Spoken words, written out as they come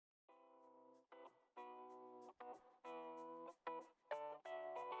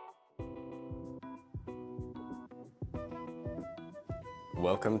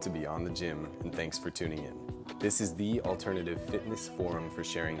Welcome to Beyond the Gym, and thanks for tuning in. This is the alternative fitness forum for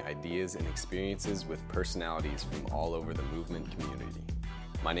sharing ideas and experiences with personalities from all over the movement community.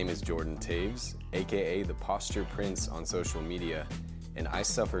 My name is Jordan Taves, aka the Posture Prince on social media, and I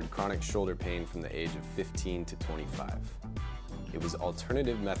suffered chronic shoulder pain from the age of 15 to 25. It was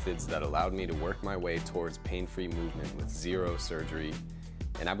alternative methods that allowed me to work my way towards pain-free movement with zero surgery,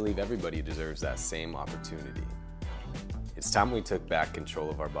 and I believe everybody deserves that same opportunity. It's time we took back control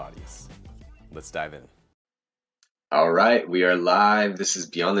of our bodies. Let's dive in. All right, we are live. This is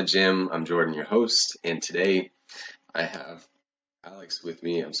Beyond the Gym. I'm Jordan, your host, and today I have Alex with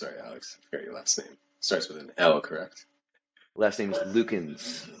me. I'm sorry, Alex, I forgot your last name. Starts with an L, correct? Last name is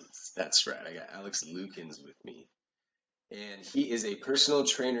Lukens. That's right. I got Alex Lukens with me. And he is a personal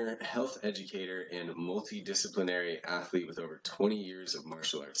trainer, health educator, and multidisciplinary athlete with over 20 years of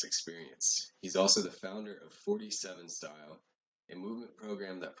martial arts experience. He's also the founder of 47 Style, a movement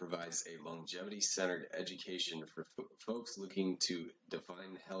program that provides a longevity-centered education for folks looking to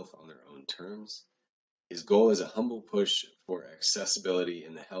define health on their own terms. His goal is a humble push for accessibility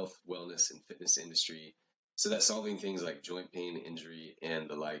in the health, wellness, and fitness industry so that solving things like joint pain, injury, and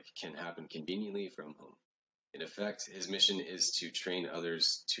the like can happen conveniently from home. In effect, his mission is to train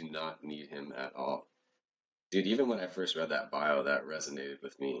others to not need him at all. Dude, even when I first read that bio, that resonated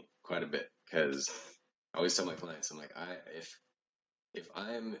with me quite a bit because I always tell my clients, I'm like, if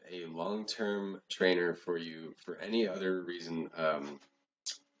I'm a long-term trainer for you for any other reason,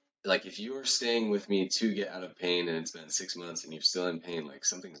 like if you are staying with me to get out of pain and it's been 6 months and you're still in pain, like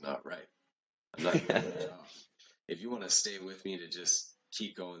something's not right. I'm not doing my job. If you want to stay with me to just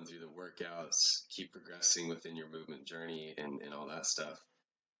keep going through the workouts, keep progressing within your movement journey and all that stuff,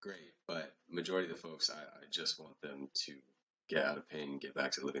 great. But majority of the folks, I just want them to get out of pain and get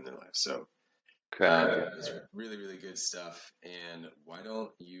back to living their life. So it's really, really good stuff. And why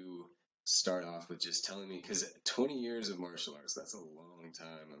don't you start off with just telling me, because 20 years of martial arts, that's a long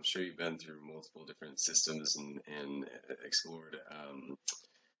time. I'm sure you've been through multiple different systems and explored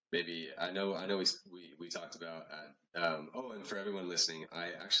maybe I know we talked about and for everyone listening,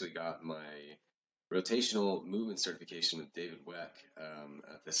 I actually got my Rotational Movement Certification with David Weck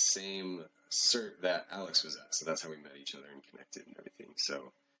at the same cert that Alex was at. So that's how we met each other and connected and everything.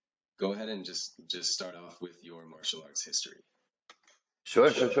 So go ahead and just start off with your martial arts history.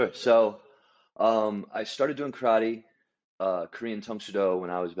 Sure. So I started doing karate, Korean Tang Soo Do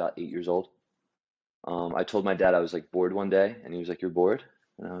when I was about 8 years old. I told my dad I was like bored one day and he was like, "You're bored?"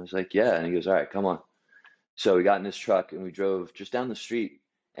 And I was like, "Yeah." And he goes, "All right, come on." So we got in his truck and we drove just down the street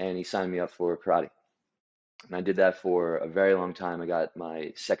and he signed me up for karate. And I did that for a very long time. I got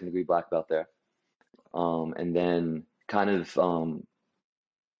my second degree black belt there. And then kind of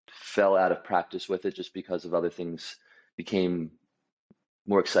fell out of practice with it just because of other things became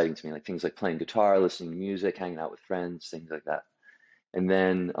more exciting to me, like things like playing guitar, listening to music, hanging out with friends, things like that. And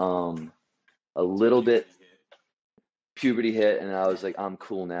then a little bit puberty hit and I was like, I'm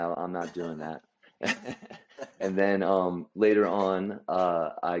cool now. I'm not doing that. And then later on,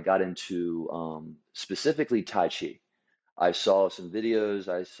 I got into specifically Tai Chi. I saw some videos,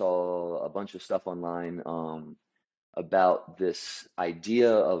 I saw a bunch of stuff online about this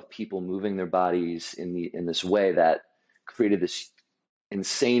idea of people moving their bodies in this way that created this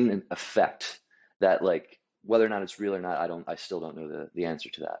insane effect that, like, whether or not it's real or not, I still don't know the answer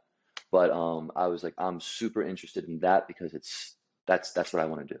to that. But I was like, I'm super interested in that because that's what I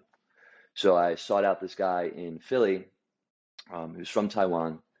want to do. So I sought out this guy in Philly who's from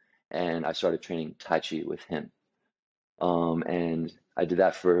Taiwan, and I started training Tai Chi with him. And I did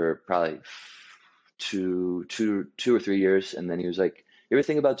that for probably two or 3 years, and then he was like, "You ever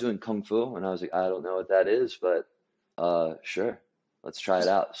think about doing Kung Fu?" And I was like, "I don't know what that is, but sure, let's try it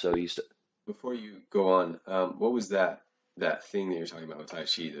out." So he used to. Before you go on, what was that thing that you're talking about with Tai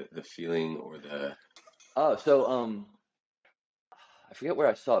Chi, the feeling or the... Oh, so I forget where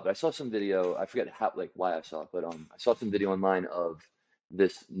I saw it, but I saw some video. I forget why I saw it, but I saw some video online of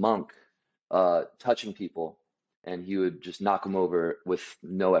this monk touching people, and he would just knock them over with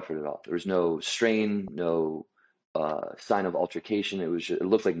no effort at all. There was no strain, no sign of altercation. It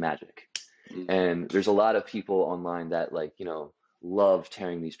looked like magic. And there's a lot of people online that, like, love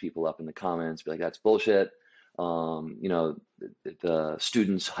tearing these people up in the comments, be like, "That's bullshit." The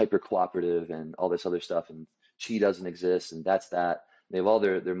students hyper cooperative and all this other stuff, and chi doesn't exist, and that's that. They have all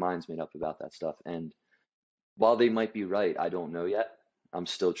their minds made up about that stuff. And while they might be right, I don't know yet. I'm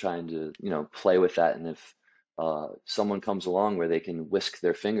still trying to, play with that. And if someone comes along where they can whisk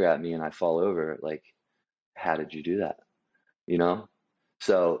their finger at me and I fall over, like, how did you do that?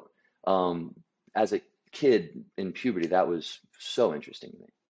 So as a kid in puberty, that was so interesting to me,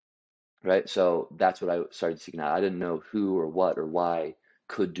 right? So that's what I started seeking out. I didn't know who or what or why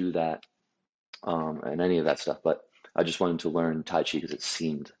could do that, and any of that stuff, but I just wanted to learn Tai Chi because it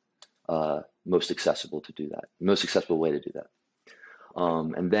seemed most accessible to do that, most accessible way to do that.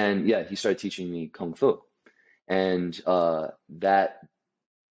 And then, yeah, he started teaching me Kung Fu. And that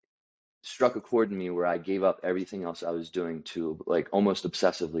struck a chord in me where I gave up everything else I was doing to like almost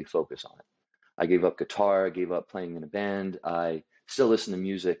obsessively focus on it. I gave up guitar, I gave up playing in a band. I still listen to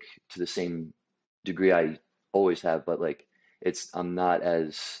music to the same degree I always have, but like I'm not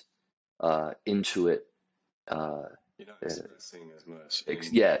as into it. Uh, You're not uh, expressing as much.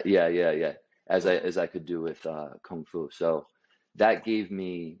 yeah, as I could do with Kung Fu. So that it gave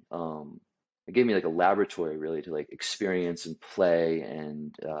me like a laboratory really to like experience and play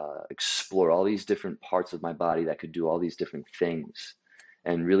and explore all these different parts of my body that could do all these different things,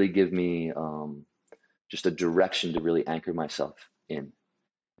 and really give me just a direction to really anchor myself in.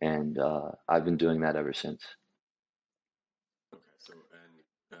 And I've been doing that ever since. Okay, so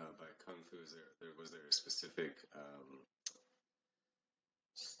and by kung fu, was there a specific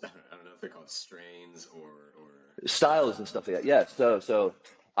I don't know if they're called strains Styles and stuff like that. Yeah. So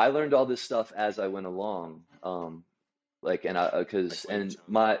I learned all this stuff as I went along. Like and I like because Wing and Chun.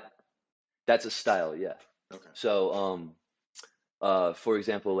 my that's a style, yeah. Okay, So for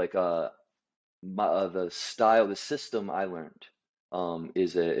example, like the system I learned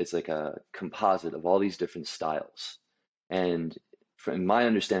it's like a composite of all these different styles. And from my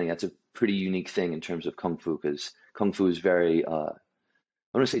understanding, that's a pretty unique thing in terms of Kung Fu, because Kung Fu is very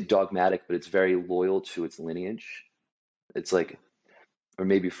I don't want to say dogmatic, but it's very loyal to its lineage. It's like, or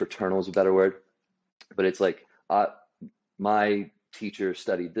maybe fraternal is a better word, but it's like my teacher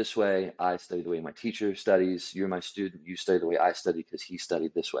studied this way, I study the way my teacher studies, you're my student, you study the way I study because he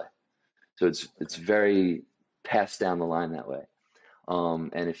studied this way. So it's okay, very passed down the line that way.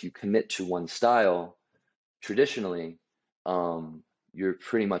 And if you commit to one style, traditionally, you're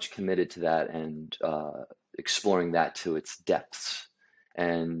pretty much committed to that and exploring that to its depths.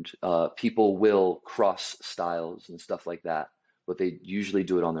 And people will cross styles and stuff like that, but they usually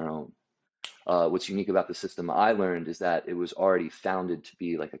do it on their own. What's unique about the system I learned is that it was already founded to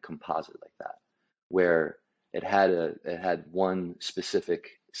be like a composite like that, where it had one specific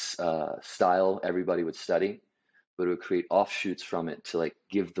style everybody would study, but it would create offshoots from it to like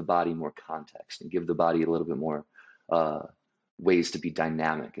give the body more context and give the body a little bit more uh, ways to be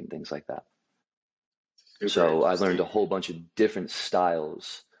dynamic and things like that. super So I learned a interesting. whole bunch of different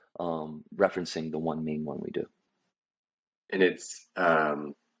styles, referencing the one main one we do. And it's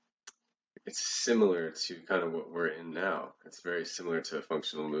similar to kind of what we're in now. It's very similar to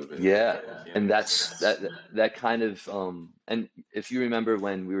functional movement and Yeah, and mechanics. that's that kind of and if you remember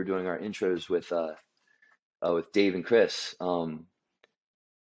when we were doing our intros with Dave and Chris,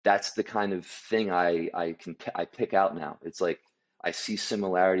 that's the kind of thing I pick out now. It's like I see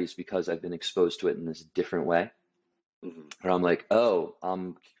similarities because I've been exposed to it in this different way. Hmm. Where I'm like, oh,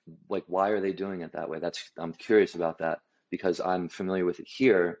 like, why are they doing it that way? I'm curious about that because I'm familiar with it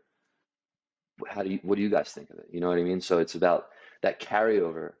here. What do you guys think of it? You know what I mean? So it's about that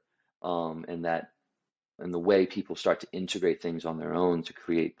carryover, and the way people start to integrate things on their own to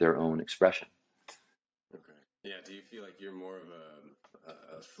create their own expression. Okay. Yeah. Do you feel like you're more of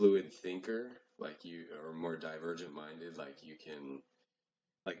a fluid thinker, like you, or more divergent minded, like you can,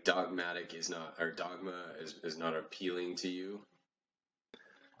 like dogmatic is not, or dogma is not appealing to you?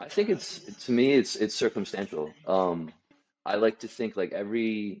 I think to me it's circumstantial. I like to think like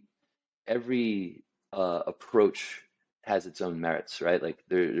every approach has its own merits, right? Like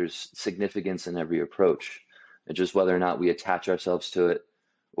there's significance in every approach. It's just whether or not we attach ourselves to it,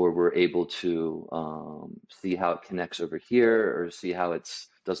 or we're able to see how it connects over here, or see how it's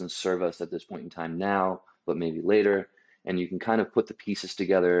doesn't serve us at this point in time now, but maybe later. And you can kind of put the pieces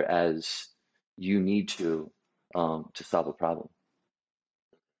together as you need to solve a problem.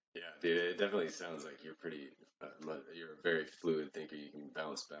 Yeah, dude, it definitely sounds like you're you're a very fluid thinker. You can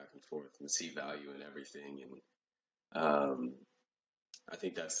bounce back and forth and see value in everything, and I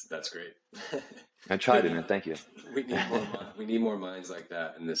think that's great. I tried it, man. Thank you. We need more minds like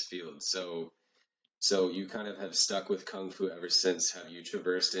that in this field. So you kind of have stuck with kung fu ever since. Have you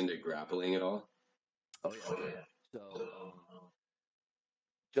traversed into grappling at all? Oh yeah. So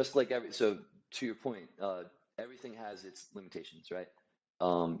just like so to your point, everything has its limitations, right?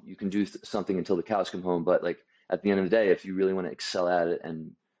 You can do something until the cows come home, but like at the end of the day, if you really want to excel at it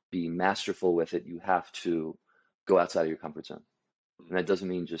and be masterful with it, you have to go outside of your comfort zone. And that doesn't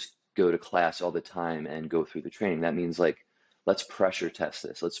mean just go to class all the time and go through the training. That means like let's pressure test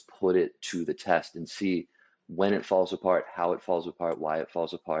this. Let's put it to the test and see when it falls apart, how it falls apart, why it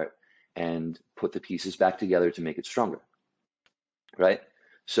falls apart, and put the pieces back together to make it stronger, right?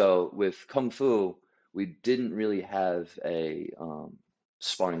 So with Kung Fu, we didn't really have a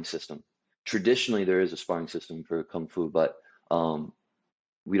sparring system. Traditionally, there is a sparring system for Kung Fu, but um,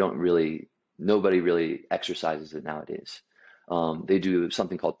 we don't really, nobody really exercises it nowadays. They do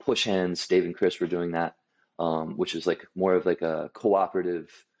something called push hands. Dave and Chris were doing that, which is like more of like a cooperative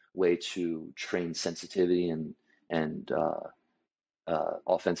way to train sensitivity and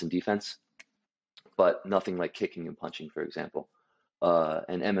offense and defense, but nothing like kicking and punching, for example.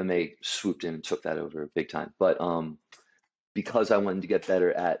 And MMA swooped in and took that over big time. But because I wanted to get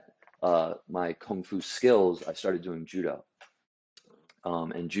better at my kung fu skills, I started doing judo.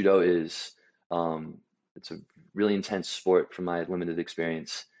 And judo is it's a really intense sport from my limited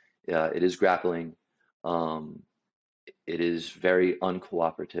experience. It is grappling. Um, it is very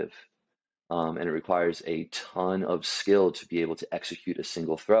uncooperative, and it requires a ton of skill to be able to execute a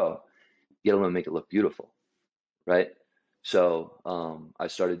single throw, yet alone make it look beautiful, right? So I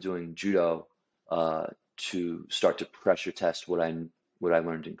started doing judo to start to pressure test what I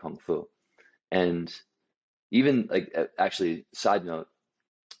learned in kung fu, and even like actually, side note,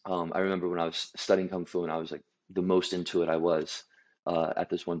 I remember when I was studying Kung Fu and I was like the most into it I was at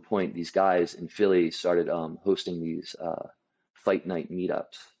this one point, these guys in Philly started hosting these fight night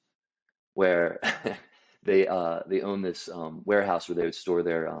meetups where they own this warehouse where they would store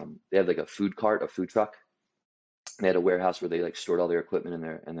their they had like a food cart, a food truck. They had a warehouse where they like stored all their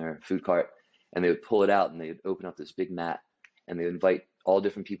equipment in their food cart, and they would pull it out and they'd open up this big mat and they would invite all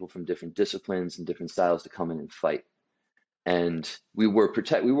different people from different disciplines and different styles to come in and fight. And we were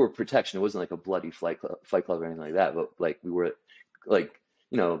protection. It wasn't like a bloody fight club or anything like that, but like we were like,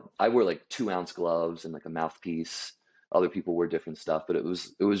 I wore like 2 ounce gloves and like a mouthpiece. Other people wore different stuff, but it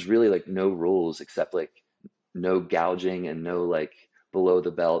was really like no rules except like no gouging and no like below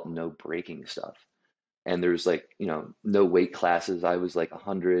the belt, no breaking stuff. And there's like, no weight classes. I was like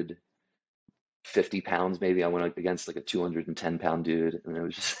 150 pounds maybe. I went up against like a 210-pound dude, and it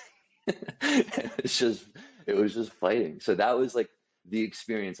was just it was just it was just fighting. So that was like the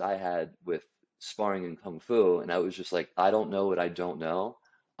experience I had with sparring in kung fu, and I was just like, I don't know what I don't know.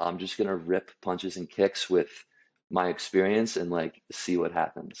 I'm just gonna rip punches and kicks with my experience and like see what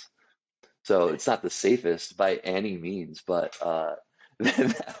happens. So it's not the safest by any means, but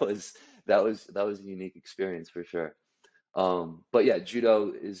that was a unique experience for sure. But yeah,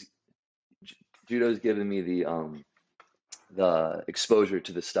 judo's given me the exposure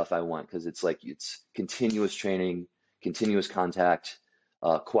to the stuff I want because it's like it's continuous training, continuous contact,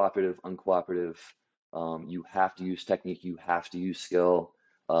 cooperative, uncooperative. You have to use technique, you have to use skill.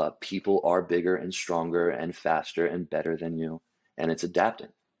 People are bigger and stronger and faster and better than you, and it's adapting.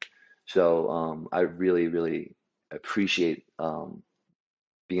 So I really, really appreciate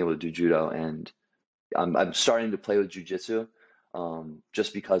being able to do judo, and I'm starting to play with jujitsu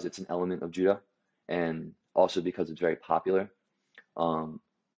just because it's an element of judo, and also because it's very popular. Um,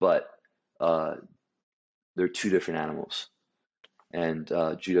 but uh, they're two different animals, and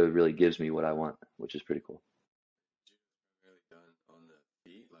judo really gives me what I want, which is pretty cool. Really done on the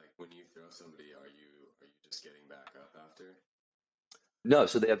feet. Like when you throw somebody, are you just getting back up after? No,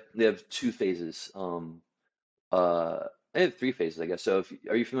 so they have two phases. They have three phases, I guess. So,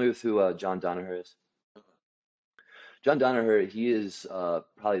 are you familiar with who John Danaher is? John Danaher, he is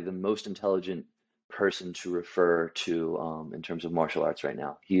probably the most intelligent person to refer to in terms of martial arts right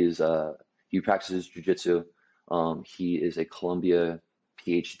now. He practices jujitsu. He is a Columbia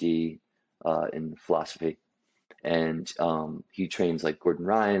PhD in philosophy, and he trains like Gordon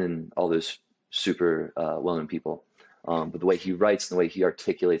Ryan and all those super well-known people. But the way he writes and the way he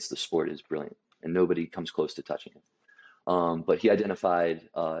articulates the sport is brilliant, and nobody comes close to touching it. But he identified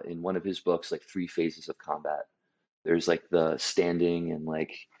in one of his books like three phases of combat. There's like the standing and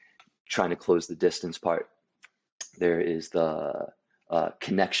like trying to close the distance part. There is the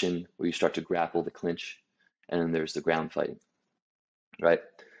connection where you start to grapple the clinch, and then there's the ground fighting, right?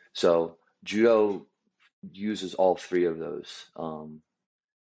 So judo uses all three of those.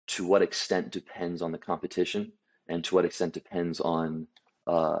 To what extent depends on the competition, and to what extent depends on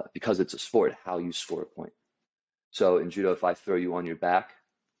because it's a sport, how you score a point. So in judo, if I throw you on your back,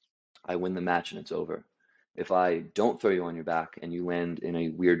 I win the match and it's over. If I don't throw you on your back and you land in a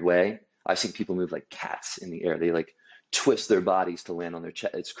weird way, I've seen people move like cats in the air. They like twist their bodies to land on their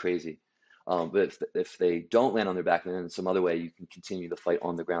chest. It's crazy. But if they don't land on their back, then in some other way, you can continue the fight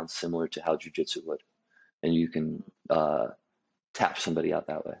on the ground, similar to how jujitsu would, and you can tap somebody out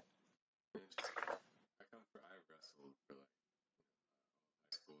that way. Interesting. I wrestled for like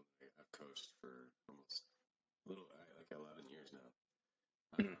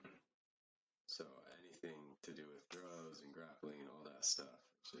Um, so anything to do with throws and grappling and all that stuff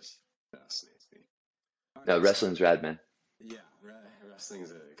just fascinates me. All No, right, so wrestling's rad, man. yeah,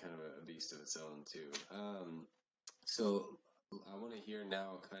 wrestling's a kind of a beast of its own too. So I want to hear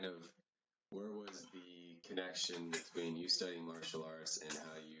now kind of where was the connection between you studying martial arts and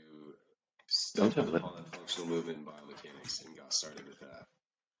how you Don't talk stumbled about it. upon functional movement and biomechanics and got started with that?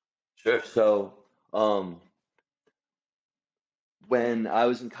 Sure. So, when I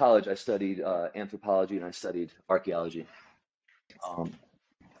was in college, I studied anthropology and I studied archaeology. Um,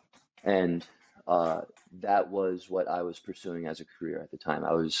 and uh, that was what I was pursuing as a career at the time.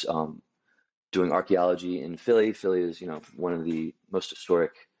 I was doing archaeology in Philly. Philly is, one of the most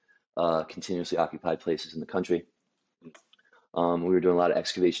historic, continuously occupied places in the country. We were doing a lot of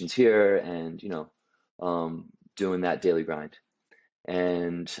excavations here, and doing that daily grind.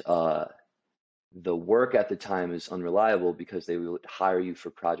 And the work at the time is unreliable because they would hire you for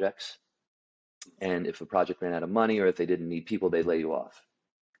projects, and if a project ran out of money or if they didn't need people, they'd lay you off,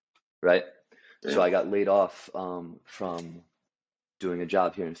 right? So Damn. I got laid off from doing a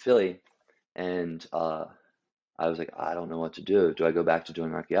job here in Philly, and I was like, I don't know what to do. Do I go back to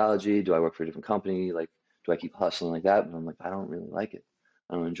doing archaeology? Do I work for a different company? Like, do I keep hustling like that? And I'm like, I don't really like it.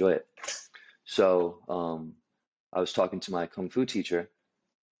 I don't enjoy it. So I was talking to my kung fu teacher,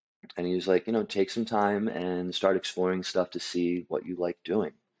 and he was like, take some time and start exploring stuff to see what you like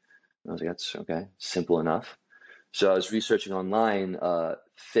doing. And I was like, that's okay, simple enough. So I was researching online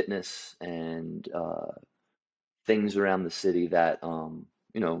fitness and things around the city that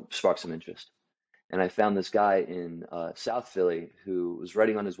sparked some interest. And I found this guy in South Philly who was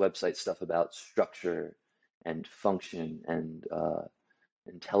writing on his website stuff about structure and function and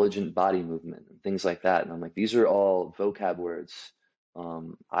intelligent body movement and things like that. And I'm like, these are all vocab words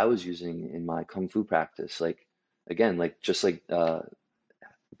I was using in my kung fu practice. Like, again, like just like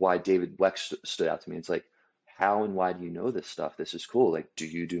why David Weck stood out to me. It's like, how and why do you know this stuff? This is cool. Like, do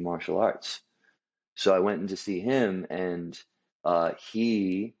you do martial arts? So I went in to see him, and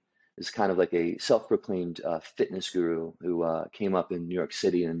he is kind of like a self-proclaimed fitness guru who came up in New York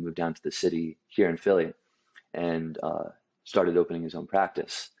City and moved down to the city here in Philly and started opening his own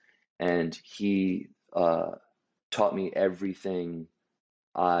practice. And he taught me everything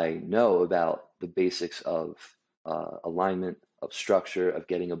I know about the basics of alignment, of structure, of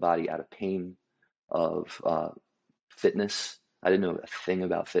getting a body out of pain, of fitness. I didn't know a thing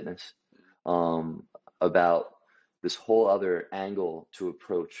about fitness, about this whole other angle to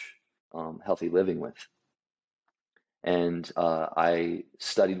approach healthy living with. And I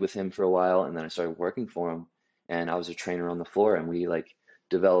studied with him for a while, and then I started working for him. And I was a trainer on the floor, and we like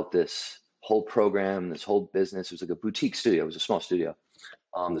developed this whole program, this whole business. It was like a boutique studio. It was a small studio.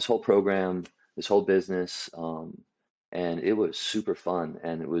 This whole program, this whole business, and it was super fun.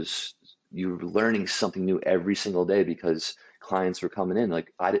 And it was you were learning something new every single day because clients were coming in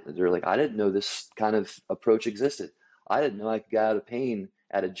like they're like, I didn't know this kind of approach existed. I didn't know I could get out of pain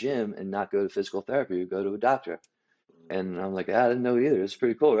at a gym and not go to physical therapy or go to a doctor. And I'm like, I didn't know either. It's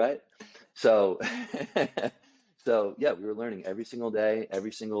pretty cool, right? So, so yeah, we were learning every single day.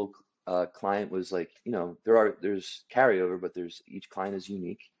 Every single client was like, there's carryover, but there's each client is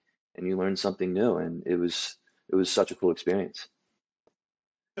unique, and you learn something new, and it was such a cool experience.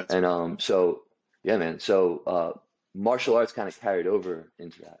 That's And really cool. so yeah, man. So martial arts kind of carried over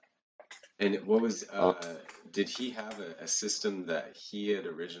into that. And what was, Uh, did he have a system that he had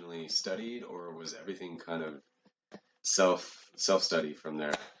originally studied, or was everything kind of self study from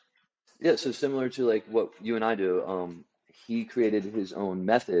there? Yeah, so similar to like what you and I do, he created his own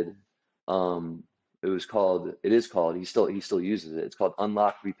method. Um, it is called, he still uses it. It's called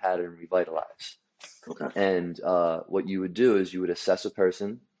Unlock, Repattern, Revitalize. Okay. And what you would do is you would assess a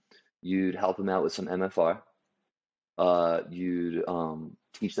person, you'd help them out with some MFR, you'd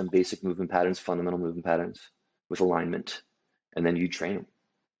teach them basic movement patterns, fundamental movement patterns with alignment, and then you train them.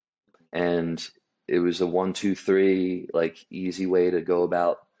 And it was a one, two, three, like easy way to go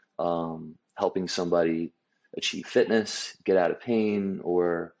about helping somebody achieve fitness, get out of pain,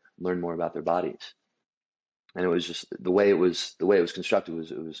 or learn more about their bodies. And it was just the way it was constructed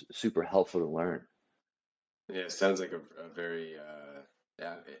was it was super helpful to learn. Yeah, it sounds like a very,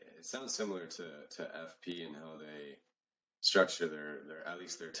 yeah, it sounds similar to FP and how they structure their at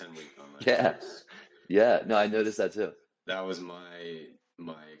least their 10-week online Yeah, course. yeah. No, I noticed Because that too. that was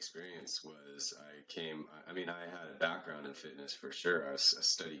my experience was I mean, I had a background in fitness for sure. I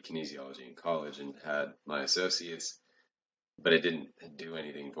studied kinesiology in college and had my associates, but it didn't do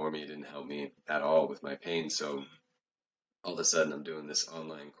anything for me. It didn't help me at all with my pain. So all of a sudden I'm doing this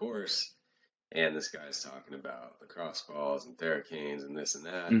online course And this guy's talking about lacrosse balls and Theracanes and this and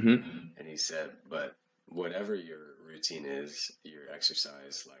that. Mm-hmm. And he said, but whatever your routine is, your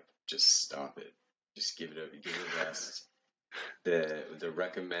exercise, like just stop it. Just give it a rest. The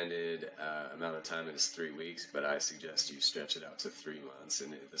recommended amount of time is 3 weeks, but I suggest you stretch it out to 3 months.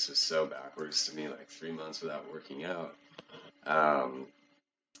 And this was so backwards to me, like 3 months without working out. Um,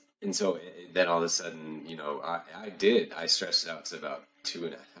 and so then all of a sudden, I stretched it out to about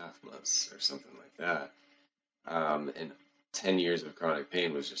 2.5 months or something like that. And 10 years of chronic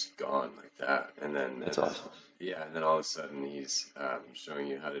pain was just gone like that. That's awesome. Yeah, and then all of a sudden he's showing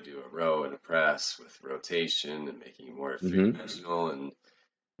you how to do a row and a press with rotation and making it more Mm-hmm. three-dimensional and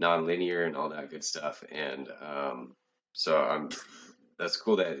non-linear and all that good stuff. And so that's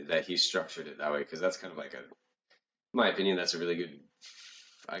cool that he structured it that way because that's kind of like in my opinion, that's a really good.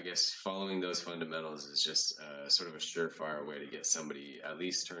 I guess following those fundamentals is just sort of a surefire way to get somebody at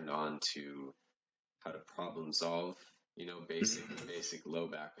least turned on to how to problem solve, basic low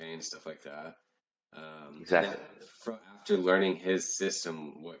back pain, stuff like that. And then Exactly. after learning his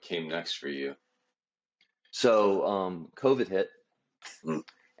system, what came next for you? So COVID hit, Mm.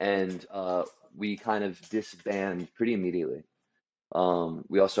 and we kind of disbanded pretty immediately.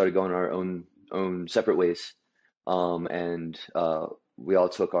 We all started going our own separate ways, and we all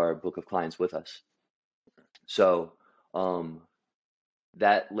took our book of clients with us. So um,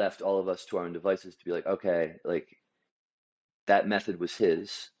 that left all of us to our own devices to be like, okay, like that method was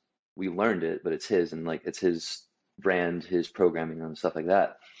his. We learned it, but it's his, and like it's his brand, his programming, and stuff like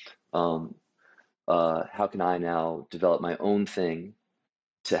that. Um, how can I now develop my own thing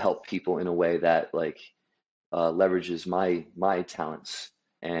to help people in a way that like leverages my talents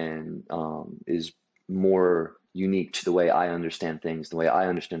and is more unique to the way I understand things, the way I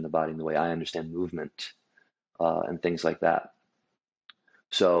understand the body, and the way I understand movement, and things like that.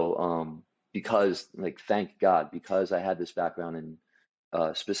 So because like thank God, because I had this background in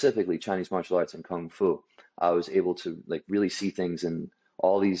specifically Chinese martial arts and Kung Fu, I was able to like really see things in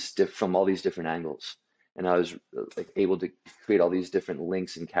from all these different angles, and I was like able to create all these different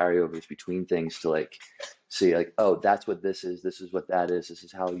links and carryovers between things to like see like, oh, that's what this is what that is, this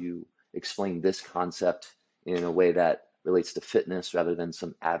is how you explain this concept in a way that relates to fitness rather than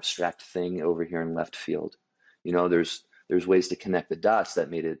some abstract thing over here in left field. There's ways to connect the dots that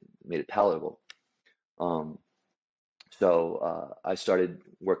made it palatable. Um, so I started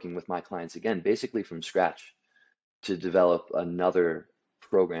working with my clients again, basically from scratch, to develop another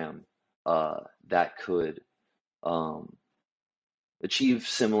program that could um, achieve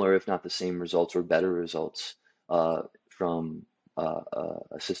similar, if not the same results or better results from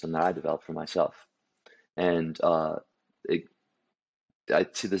a system that I developed for myself. And it,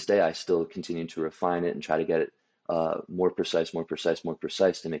 to this day, I still continue to refine it and try to get it more precise, more precise, more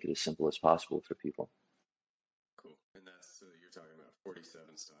precise to make it as simple as possible for people. Cool. And that's you're talking about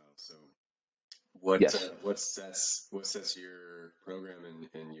 47 style. So what Yes. what sets your program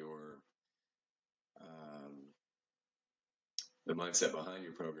and your um, the mindset behind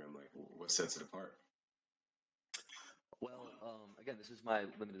your program like what sets it apart? Well, again, this is my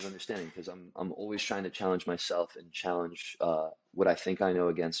limited understanding because I'm always trying to challenge myself and challenge what I think I know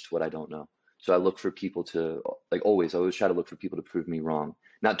against what I don't know. So I look for people to like always, I always try to look for people to prove me wrong,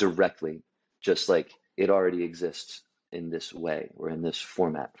 not directly, just like it already exists in this way or in this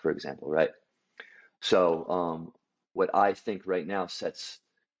format, for example, right? So, what I think right now sets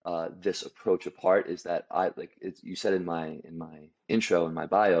this approach apart is that you said in my intro in my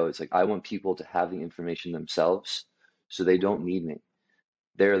bio, it's like I want people to have the information themselves, so they don't need me.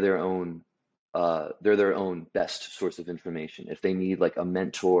 They're their own they're their own best source of information. If they need like a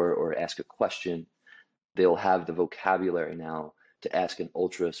mentor or ask a question, they'll have the vocabulary now to ask an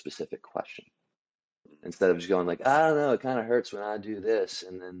ultra specific question instead of just going like, I don't know, it kind of hurts when I do this,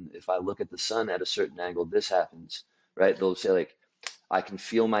 and then if I look at the sun at a certain angle, this happens, right? They'll say like, I can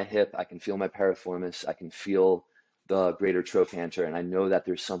feel my hip, I can feel my piriformis, I can feel the greater trochanter, and I know that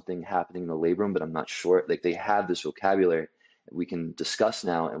there's something happening in the labrum, but I'm not sure. Like they have this vocabulary we can discuss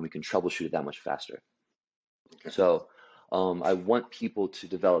now, and we can troubleshoot it that much faster. Okay. So I want people to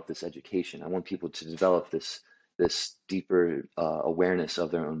develop this education. I want people to develop this deeper awareness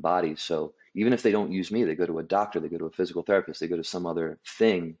of their own bodies. So even if they don't use me, they go to a doctor, they go to a physical therapist, they go to some other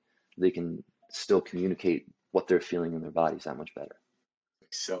thing, they can still communicate what they're feeling in their bodies that much better.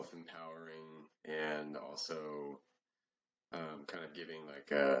 Like self-empowering and also kind of giving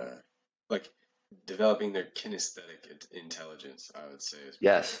like developing their kinesthetic intelligence, I would say is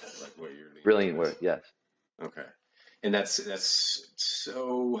Yes, like what you're leaning brilliant towards. word. Yes. Okay. And that's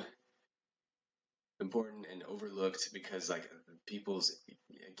so important and overlooked because like people's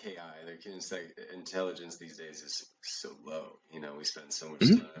KI, their intelligence these days is so low. We spend so much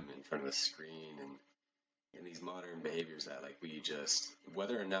Hmm. time in front of a screen and these modern behaviors that like we just,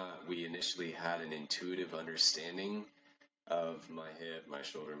 whether or not we initially had an intuitive understanding of my hip, my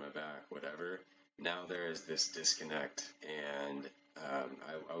shoulder, my back, whatever, now there is this disconnect. And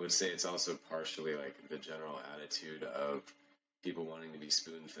I would say it's also partially like the general attitude of people wanting to be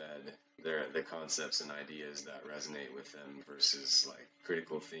spoon fed the concepts and ideas that resonate with them versus like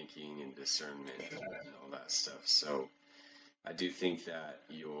critical thinking and discernment and all that stuff. So I do think that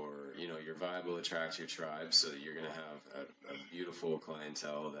your vibe will attract your tribe, so that you're going to have a beautiful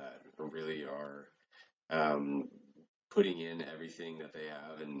clientele that really are um, putting in everything that they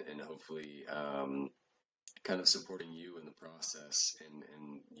have, and hopefully kind of supporting you in the process. And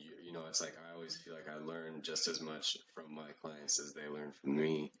it's like I always feel like I learn just as much from my clients as they learn from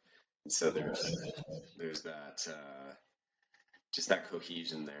me. And so there's that just that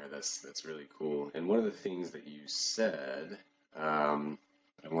cohesion there. That's really cool. And one of the things that you said, I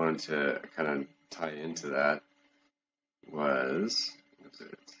wanted to kind of tie into that was, what was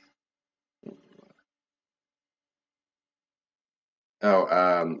it?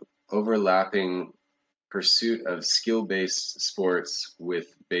 Oh, overlapping pursuit of skill-based sports with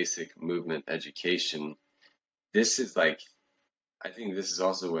basic movement education. This is like, I think this is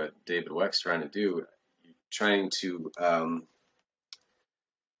also what David Weck's trying to do, trying to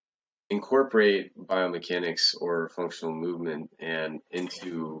incorporate biomechanics or functional movement and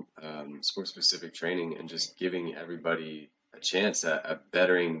into sport-specific training, and just giving everybody a chance at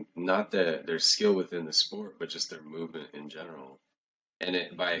bettering not their skill within the sport, but just their movement in general, and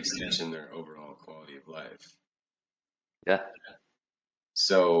by extension their overall quality of life. Yeah.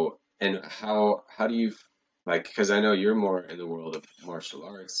 So, and how do you like? Because I know you're more in the world of martial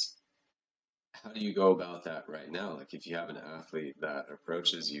arts. How do you go about that right now? Like, if you have an athlete that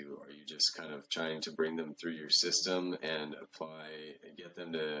approaches you, are you just kind of trying to bring them through your system and get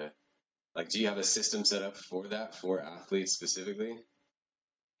them to like? Do you have a system set up for that for athletes specifically?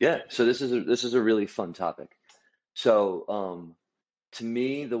 Yeah. So this is a really fun topic. So to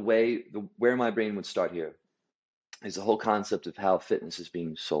me, where my brain would start here is the whole concept of how fitness is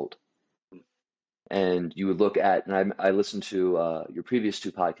being sold. And you would look at, and I listened to your previous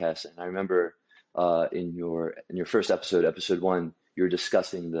two podcasts, and I remember in your first episode, episode one, you were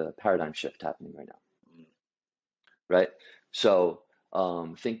discussing the paradigm shift happening right now, right? So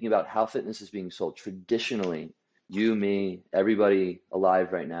thinking about how fitness is being sold traditionally, you, me, everybody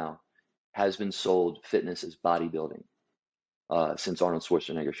alive right now has been sold fitness as bodybuilding since Arnold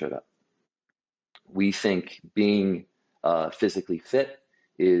Schwarzenegger showed up. We think being physically fit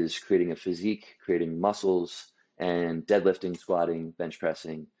is creating a physique, creating muscles, and deadlifting, squatting, bench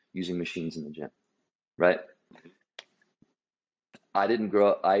pressing, using machines in the gym, right?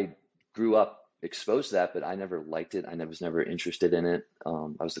 I grew up exposed to that, but I never liked it. Was never interested in it.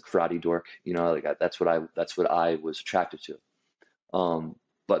 I was the karate dork, like that's what I was attracted to. Um,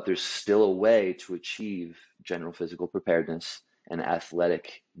 but there's still a way to achieve general physical preparedness and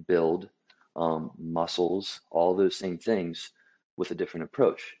athletic build, muscles, all those same things with a different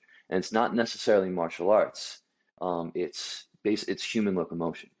approach. And it's not necessarily martial arts. It's human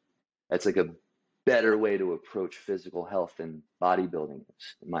locomotion. That's like a better way to approach physical health than bodybuilding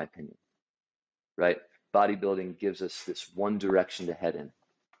is, in my opinion, right? Bodybuilding gives us this one direction to head in.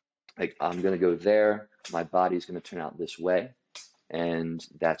 Like, I'm going to go there, my body's going to turn out this way, and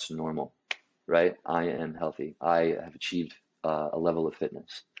that's normal, right? I am healthy. I have achieved a level of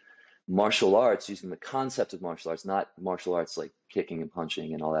fitness. Martial arts, using the concept of martial arts, not martial arts like kicking and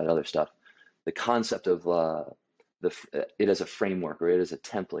punching and all that other stuff, the concept of it as a framework or it as a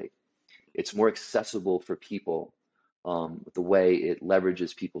template. It's more accessible for people with the way it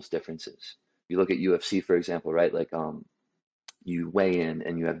leverages people's differences. You look at UFC, for example, right? Like you weigh in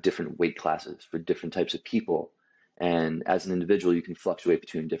and you have different weight classes for different types of people. And as an individual, you can fluctuate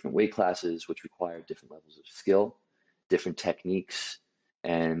between different weight classes, which require different levels of skill, different techniques,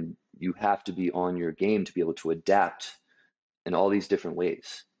 and you have to be on your game to be able to adapt in all these different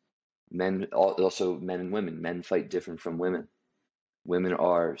ways. Also men and women. Men fight different from women. Women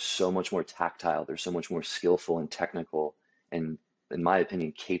are so much more tactile. They're so much more skillful and technical, and in my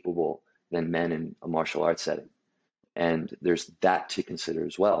opinion, capable than men in a martial arts setting. And there's that to consider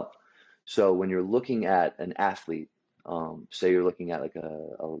as well. So when you're looking at an athlete, say you're looking at like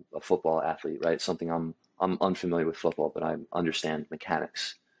a football athlete, right? Something I'm unfamiliar with football, but I understand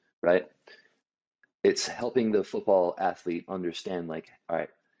mechanics, right? It's helping the football athlete understand like, all right,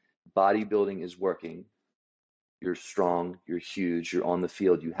 bodybuilding is working, You're strong, you're huge, you're on the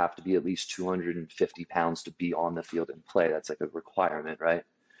field. You have to be at least 250 pounds to be on the field and play. That's like a requirement, right?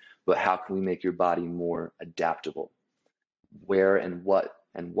 But how can we make your body more adaptable? Where and what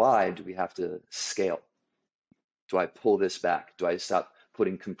and why do we have to scale? Do I pull this back? Do I stop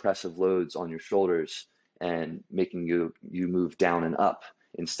putting compressive loads on your shoulders and making you move down and up?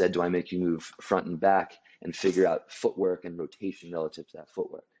 Instead, do I make you move front and back and figure out footwork and rotation relative to that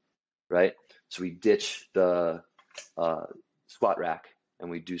footwork, right? So we ditch the uh, squat rack and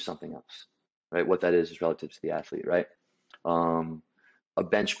we do something else, right? What that is relative to the athlete, right? Um, a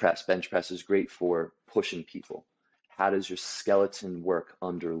bench press. Bench press is great for pushing people. How does your skeleton work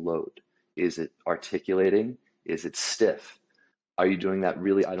under load? Is it articulating? Is it stiff? Are you doing that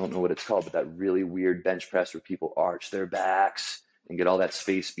really, I don't know what it's called, but that really weird bench press where people arch their backs and get all that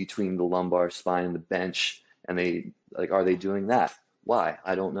space between the lumbar spine and the bench, and they like, are they doing that? Why?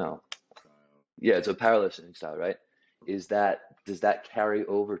 I don't know. Yeah, it's a powerlifting style, right? Does that carry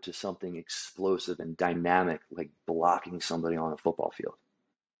over to something explosive and dynamic, like blocking somebody on a football field?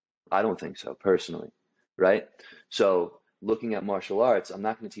 I don't think so, personally, right? So looking at martial arts, I'm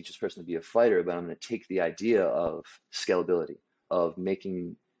not going to teach this person to be a fighter, but I'm going to take the idea of scalability, of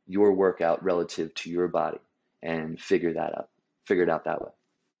making your workout relative to your body and figure it out that way.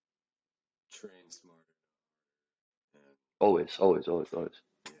 Train smarter. And Always, always, always, always.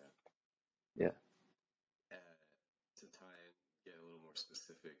 yeah. Yeah. To tie and get a little more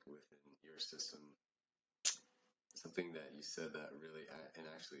specific within your system, something that you said that really, and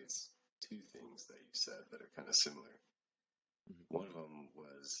actually it's two things that you said that are kind of similar. One of them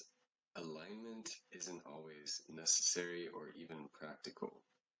was alignment isn't always necessary or even practical.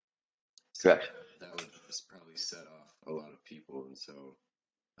 So Correct. that would just probably set off a lot of people. And so,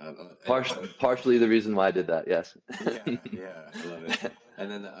 Partially the reason why I did that, yes. yeah, I love it.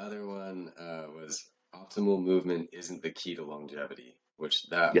 And then the other one was optimal movement isn't the key to longevity, which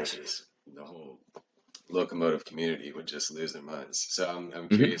that would Yes. just, the whole locomotive community would just lose their minds. So I'm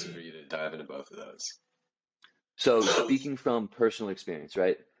hmm curious for you to dive into both of those. So speaking from personal experience,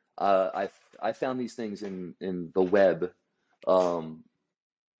 right? I found these things in the web um,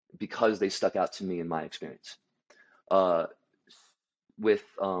 because they stuck out to me in my experience. Uh, with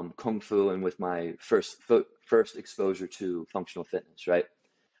Kung Fu and with my first exposure to functional fitness, right?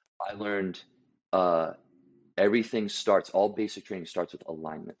 I learned uh, all basic training starts with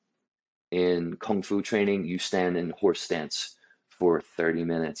alignment. In Kung Fu training, you stand in horse stance for 30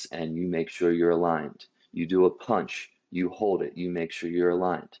 minutes and you make sure you're aligned. You do a punch, you hold it, you make sure you're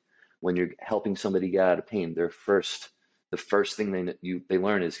aligned. When you're helping somebody get out of pain, the first thing they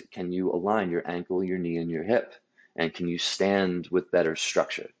learn is, can you align your ankle, your knee, and your hip? And can you stand with better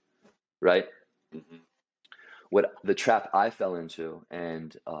structure, right? Hmm. What the trap I fell into,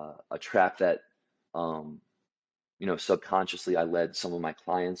 and a trap that um, subconsciously I led some of my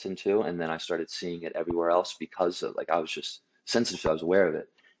clients into, and then I started seeing it everywhere else because of, like, I was just sensitive, so I was aware of it,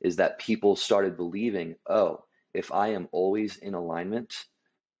 is that people started believing, oh, if I am always in alignment,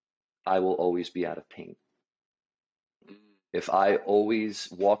 I will always be out of pain. If I always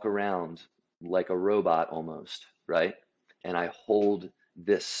walk around like a robot almost, right? And I hold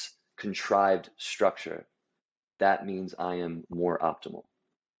this contrived structure, that means I am more optimal,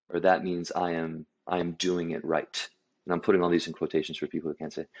 or that means I am doing it right. And I'm putting all these in quotations for people who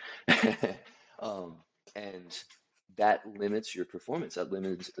can't say. um, and that limits your performance. That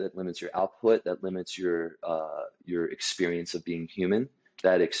limits your output. That limits your experience of being human.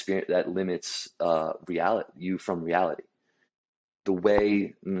 That limits reality, you from reality. The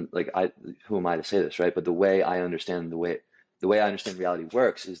way, like, who am I to say this, right? But the way I understand reality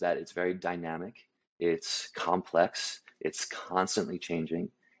works is that it's very dynamic, it's complex, it's constantly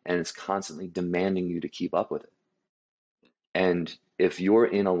changing, and it's constantly demanding you to keep up with it. And if you're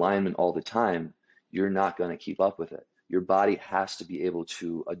in alignment all the time, you're not going to keep up with it. Your body has to be able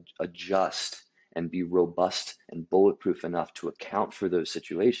to adjust and be robust and bulletproof enough to account for those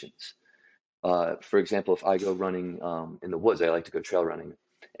situations. For example, if I go running in the woods, I like to go trail running,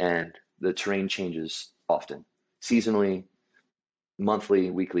 and the terrain changes often, seasonally, monthly,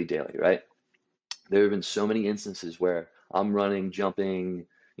 weekly, daily, right? There have been so many instances where I'm running, jumping,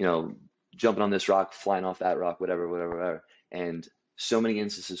 jumping on this rock, flying off that rock, whatever, whatever, whatever. And so many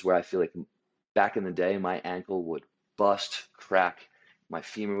instances where I feel like back in the day, my ankle would bust, crack, my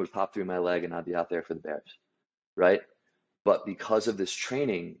femur would pop through my leg, and I'd be out there for the bears, right? But because of this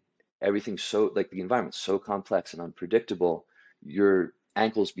training, everything's so, like, the environment's so complex and unpredictable, your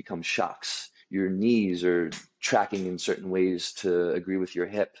ankles become shocks. Your knees are tracking in certain ways to agree with your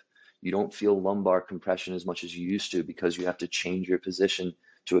hip. You don't feel lumbar compression as much as you used to because you have to change your position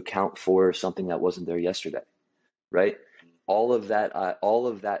to account for something that wasn't there yesterday, right? All of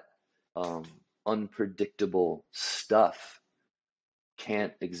that um, unpredictable stuff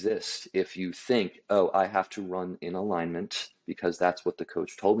can't exist if you think, oh, I have to run in alignment because that's what the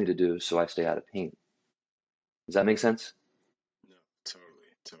coach told me to do, so I stay out of pain. Does that make sense? No, totally,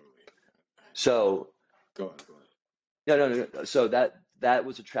 totally. So, Go on, go on. no, no, no, no. So that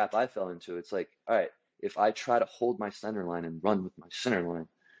was a trap I fell into. It's like, all right, if I try to hold my center line and run with my center line,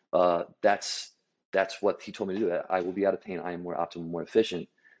 that's what he told me to do. I will be out of pain. I am more optimal, more efficient.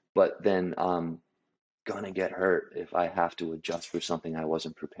 But then I'm gonna get hurt if I have to adjust for something I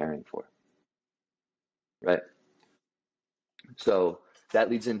wasn't preparing for, right? So that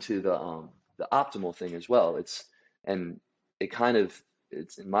leads into the optimal thing as well. And it kind of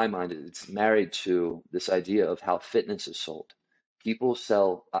it's in my mind it's married to this idea of how fitness is sold. People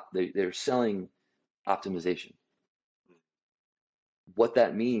sell they're selling optimization. What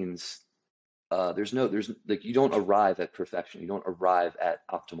that means, there's like you don't arrive at perfection. You don't arrive at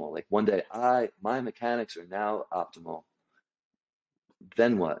optimal. Like one day my mechanics are now optimal.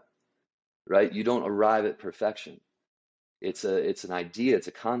 Then what? Right? You don't arrive at perfection. It's an idea, it's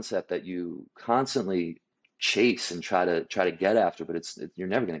a concept that you constantly chase and try to get after, but you're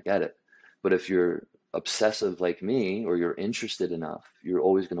never going to get it. But if you're obsessive like me or you're interested enough, you're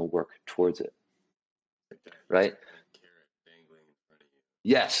always going to work towards it, Like that right? giant carrot dangling in front of you.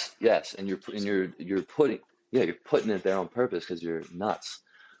 Yes, yes, and It keeps you moving. you're putting it there on purpose because you're nuts.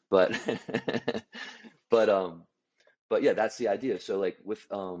 But but but yeah, that's the idea. So like with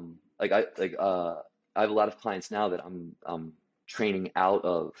I have a lot of clients now that I'm training out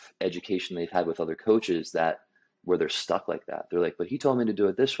of education they've had with other coaches that where they're stuck like that. They're like, but he told me to do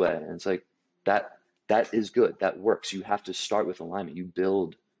it this way. And it's like that that is good. That works. You have to start with alignment. You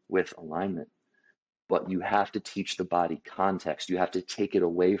build with alignment, but you have to teach the body context. You have to take it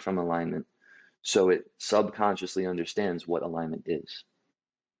away from alignment so it subconsciously understands what alignment is.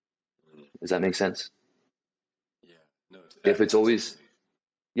 Mm. Does that make sense? Yeah, no, If it's always absolutely.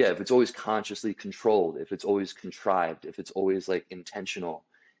 Yeah, if it's always consciously controlled, if it's always contrived, if it's always like intentional,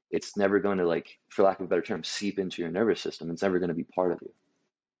 it's never going to like, for lack of a better term, seep into your nervous system. It's never going to be part of you.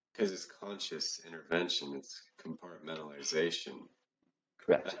 Because it's conscious intervention, it's compartmentalization. I,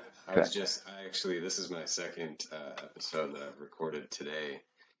 Correct. I was Correct. just, I actually, this is my second episode that I've recorded today,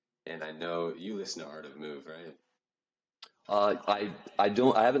 and I know you listen to Art of Move, right? I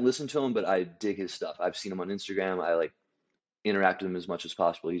haven't listened to him, but I dig his stuff. I've seen him on Instagram. I like interact with him as much as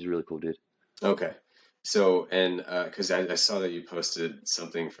possible. He's a really cool dude. Okay. So, and because I saw that you posted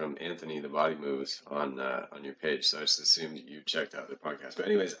something from Anthony the Body Moves on your page, so I just assumed you checked out the podcast. But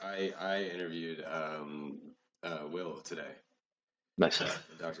anyways, I interviewed Will today, Nice.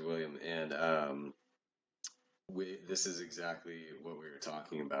 Dr. William, and we this is exactly what we were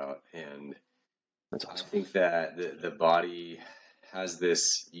talking about, and That's I awesome. think that the body has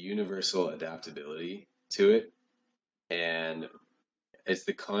this universal adaptability to it, and it's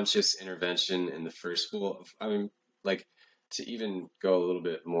the conscious intervention in the first. Well, I mean, like to even go a little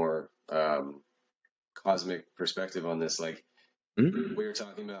bit more cosmic perspective on this, like Mhm. we were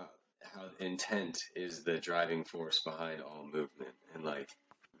talking about how intent is the driving force behind all movement, and like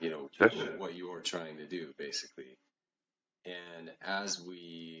Sure. what you're trying to do, basically. And as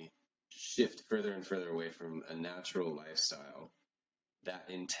we shift further and further away from a natural lifestyle, that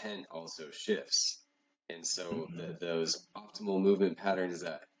intent also shifts. And so those optimal movement patterns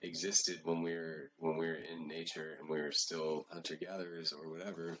that existed when we were in nature and we were still hunter gatherers or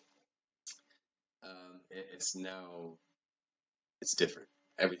whatever, it's now it's different.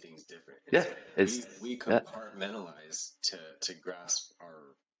 Everything's different, and Yeah. so It's we yeah. compartmentalize to grasp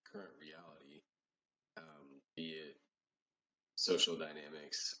our current reality, be it social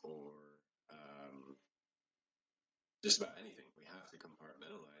dynamics or um, just about anything. We have to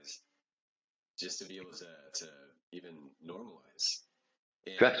compartmentalize just to be able to even normalize.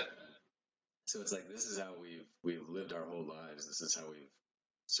 And Correct. so it's like this is how we've lived our whole lives. This is how we've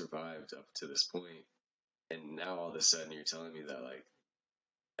survived up to this point. And now all of a sudden you're telling me that like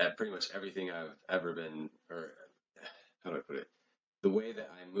at pretty much everything I've ever been, or how do I put it? The way that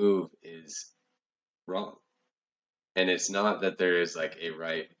I move is wrong. And it's not that there is like a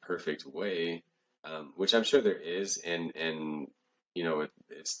right, perfect way, which I'm sure there is, and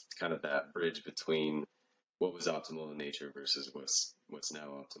it's kind of that bridge between what was optimal in nature versus what's now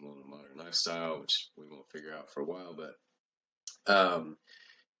optimal in a modern lifestyle, which we won't figure out for a while. But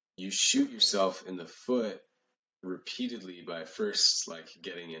you shoot yourself in the foot repeatedly by first like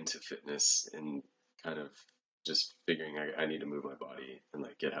getting into fitness and kind of just figuring I need to move my body and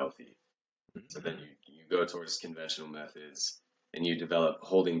like get healthy. So then you go towards conventional methods, and you develop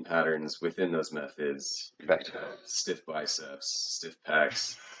holding patterns within those methods. You Correct. develop stiff biceps, stiff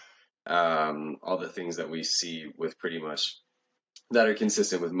pecs, all the things that we see with pretty much that are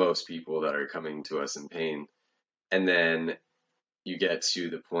consistent with most people that are coming to us in pain. And then you get to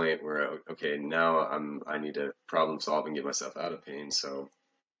the point where, okay, now I need to problem solve and get myself out of pain. So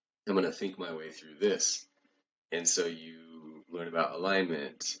I'm going to think my way through this. And so you learn about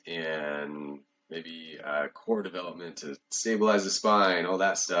alignment and maybe core development to stabilize the spine, all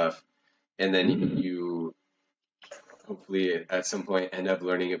that stuff. And then you hopefully at some point end up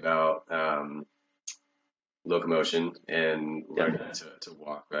learning about locomotion and learning to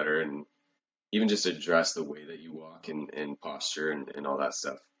walk better and even just address the way that you walk and posture and all that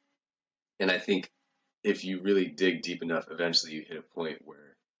stuff. And I think if you really dig deep enough, eventually you hit a point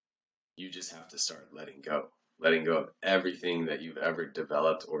where you just have to start letting go of everything that you've ever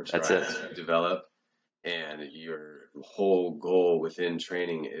developed or tried to develop. And your whole goal within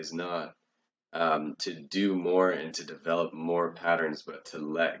training is not to do more and to develop more patterns, but to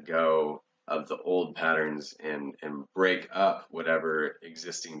let go of the old patterns and break up whatever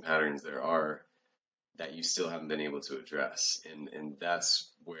existing patterns there are that you still haven't been able to address. And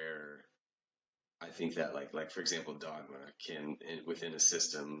that's where I think that like for example, dogma can within a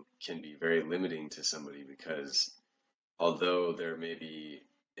system can be very limiting to somebody because although there may be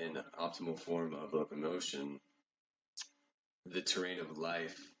an optimal form of locomotion, the terrain of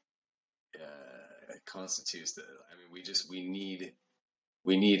life constitutes the. I mean,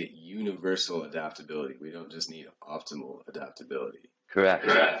 we need universal adaptability. We don't just need optimal adaptability. Correct.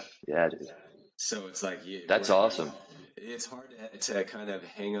 Yeah, dude. So it's like that's awesome. It's hard to kind of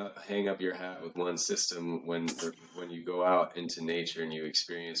hang up your hat with one system when you go out into nature and you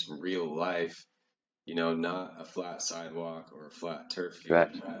experience real life. You know, not a flat sidewalk or a flat turf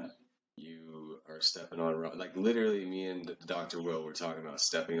field. You are stepping on rock. Like literally, me and Dr. Will were talking about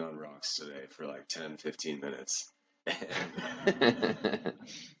stepping on rocks today for like 10, 15 minutes. I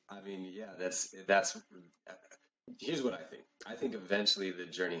mean, yeah, that's. Here's what I think. I think eventually the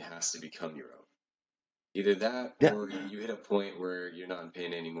journey has to become your own. Either that or you hit a point where you're not in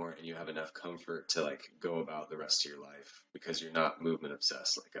pain anymore and you have enough comfort to like go about the rest of your life because you're not movement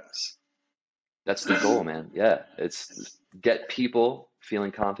obsessed like us. That's the goal, man. Yeah, it's get people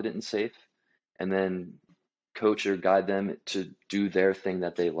feeling confident and safe, and then coach or guide them to do their thing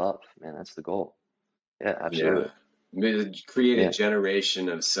that they love. Man, that's the goal. Yeah, absolutely. Yeah. Create a generation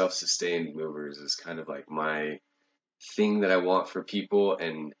of self-sustained movers is kind of like my thing that I want for people.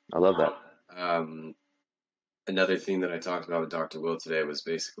 And I love that. Another thing that I talked about with Dr. Will today was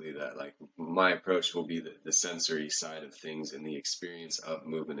basically that like my approach will be the sensory side of things and the experience of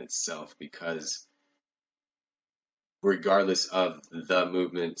movement itself, because regardless of the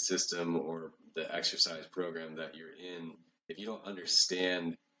movement system or the exercise program that you're in, if you don't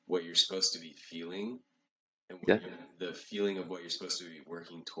understand what you're supposed to be feeling and the feeling of what you're supposed to be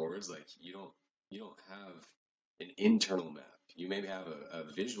working towards, like you don't have an internal map. You maybe have a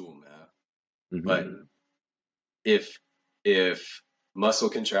visual map, but if muscle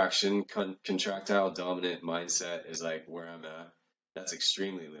contraction, contractile dominant mindset is like where I'm at, that's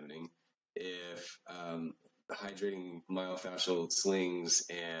extremely limiting. If hydrating myofascial slings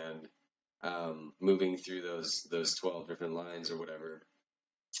and moving through those 12 different lines or whatever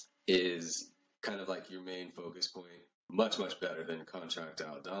is kind of like your main focus point, much better than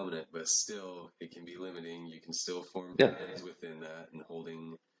contractile dominant, but still it can be limiting. You can still form patterns within that and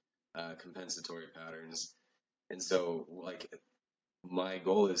holding compensatory patterns. And so like my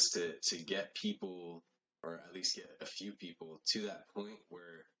goal is to get people, or at least get a few people to that point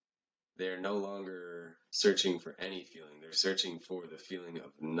where they're no longer searching for any feeling. They're searching for the feeling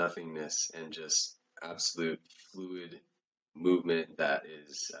of nothingness and just absolute fluid movement that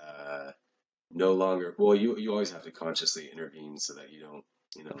is no longer. Well, you always have to consciously intervene so that you don't.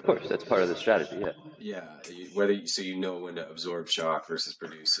 Of course, that's part of the strategy. Yeah. Yeah, whether so you know when to absorb shock versus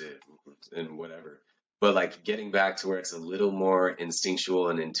produce it and whatever. But like getting back to where it's a little more instinctual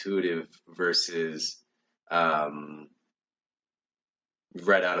and intuitive versus read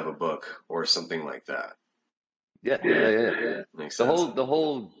out of a book or something like that. Yeah. Makes sense. The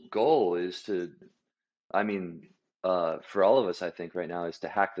whole goal is to, I mean, for all of us, I think right now is to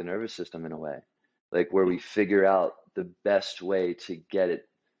hack the nervous system in a way, like where we figure out the best way to get it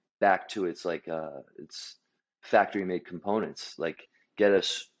back to its factory made components, like get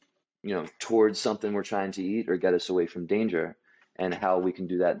us, towards something we're trying to eat or get us away from danger, and how we can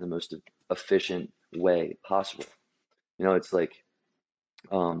do that in the most efficient way possible. It's like,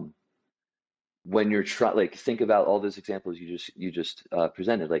 when you're trying, like, think about all those examples you just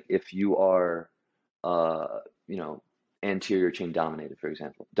presented. Like if you are, uh, you know, anterior chain dominant, for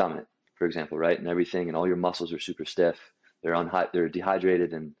example, right? And everything, and all your muscles are super stiff. They're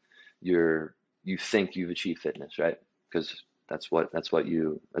dehydrated, and you think you've achieved fitness, right? Because that's what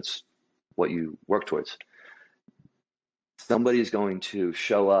you work towards. Somebody's going to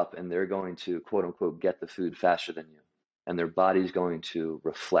show up and they're going to quote unquote get the food faster than you, and their body's going to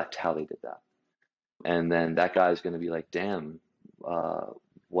reflect how they did that. And then that guy's going to be like, damn, uh,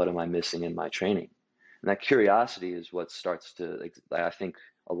 what am I missing in my training? And that curiosity is what starts to, like, I think,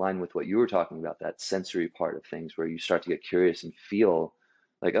 align with what you were talking about, that sensory part of things where you start to get curious and feel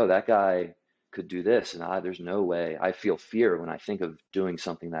like, oh, that guy could do this, and there's no way. I feel fear when I think of doing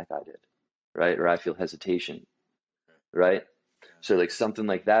something that guy did, right? Or I feel hesitation, right? So like something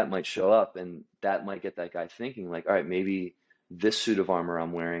like that might show up, and that might get that guy thinking like, all right, maybe this suit of armor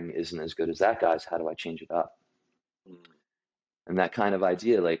I'm wearing isn't as good as that guy's. How do I change it up? And that kind of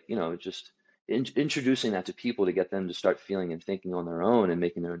idea, like, just introducing that to people to get them to start feeling and thinking on their own and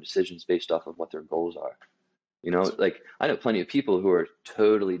making their own decisions based off of what their goals are. Like I know plenty of people who are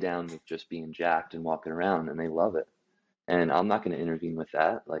totally down with just being jacked and walking around and they love it. And I'm not going to intervene with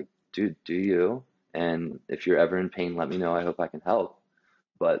that. Like, dude, do you? And if you're ever in pain, let me know. I hope I can help.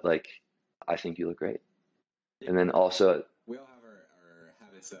 But like, I think you look great. Yeah, And then also, we all have our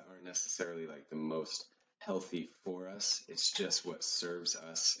habits that aren't necessarily like the most healthy for us. It's just what serves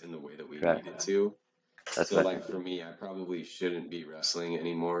us in the way that we need correct. it to. That's So what I like think. for me, I probably shouldn't be wrestling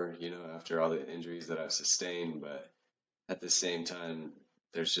anymore, after all the injuries that I've sustained, but at the same time,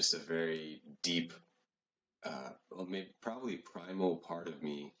 there's just a very deep, well, maybe probably primal part of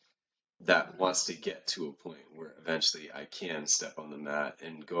me that wants to get to a point where eventually I can step on the mat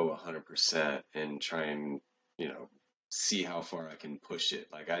and go 100% and try and, you know, see how far I can push it.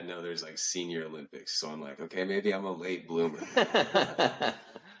 Like I know there's like senior Olympics, so I'm like, okay, maybe I'm a late bloomer.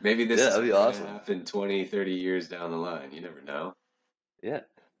 Maybe Yeah, this is that'd be only going to awesome. happen 20, 30 years down the line. You never know. Yeah.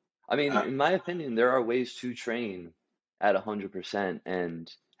 I mean, Uh, in my opinion, there are ways to train at 100%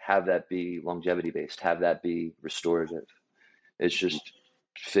 and have that be longevity based, have that be restorative. It's just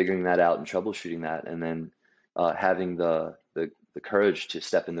figuring that out and troubleshooting that, and then having the courage to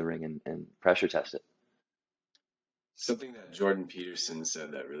step in the ring and pressure test it. Something that Jordan Peterson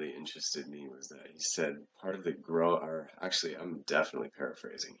said that really interested me was that he said part of the grow, or actually, I'm definitely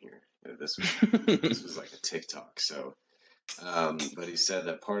paraphrasing here. This was like a TikTok, so but he said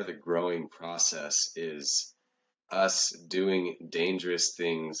that part of the growing process is us doing dangerous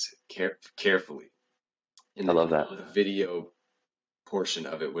things carefully. And I the, love that. the video portion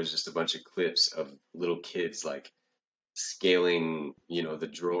of it was just a bunch of clips of little kids like scaling, the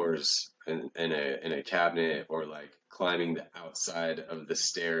drawers in a cabinet, or like climbing the outside of the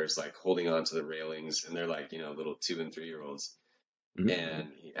stairs, like holding on to the railings, and they're like, little 2 and 3 year olds. Mhm.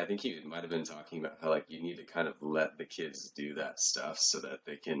 And I think he might have been talking about how like you need to kind of let the kids do that stuff so that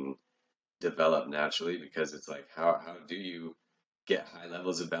they can develop naturally, because it's like how do you get high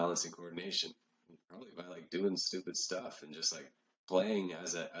levels of balance and coordination? Probably by like doing stupid stuff and just like playing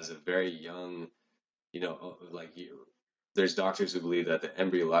as a very young, like there's doctors who believe that the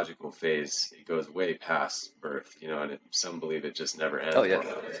embryological phase, it goes way past birth, and some believe it just never Oh ends. yeah.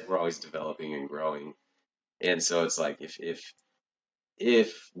 We're always developing and growing, and so it's like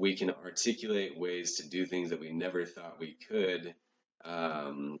if we can articulate ways to do things that we never thought we could,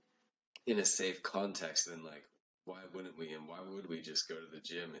 um, in a safe context, then like why wouldn't we? And why would we just go to the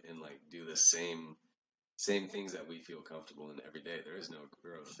gym and like do the same things that we feel comfortable in every day? There is no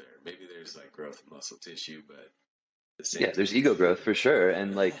growth there. Maybe there's like growth in muscle tissue, but at the same Yeah, time, there's ego growth for sure,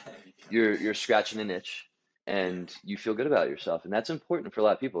 and like yeah, you're scratching an itch, yeah, and you feel good about yourself, and that's important for a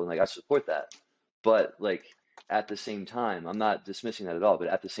lot of people, and like I support that. But like at the same time, I'm not dismissing that at all, but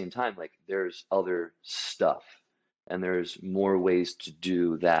at the same time, like there's other stuff, and there's more ways to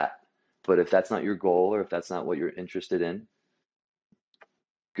do that. But if that's not your goal, or if that's not what you're interested in,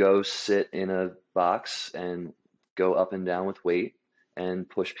 go sit in a box and go up and down with weight and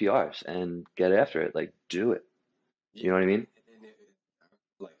push PRs and get after it. Like do it. yeah. You know what I mean? And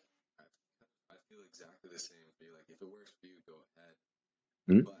like I feel exactly the same for you. Like if it works for you, go ahead.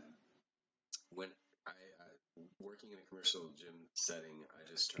 Mhm. But when I working in a commercial gym setting, I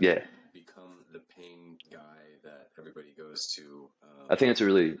just try to Yeah. become the pain guy that everybody goes to. I think it's a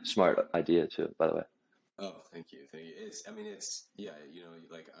really smart idea too, by the way. Oh, thank you, thank you. I mean, yeah,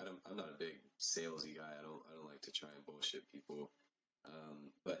 like I'm not a big salesy guy. I don't like to try and bullshit people.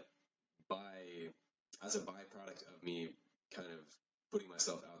 But by as a byproduct of me kind of putting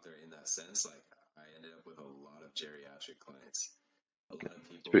myself out there in that sense, like I ended up with a lot of geriatric clients, a lot of It's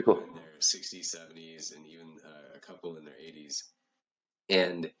people pretty who are cool. in their 60s, 70s, and even a couple in their 80s.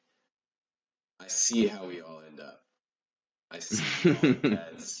 And I see how we all end up. I see all the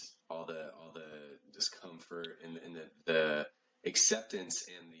meds, all the discomfort, and the acceptance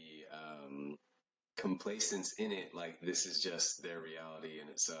and the complacence in it. Like this is just their reality, and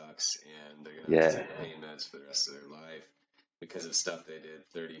it sucks, and they're gonna have to Yeah. take pain meds for the rest of their life because of stuff they did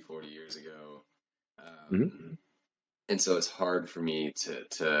 30, 40 years ago. Hmm. And so it's hard for me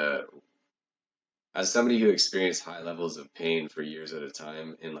to as somebody who experienced high levels of pain for years at a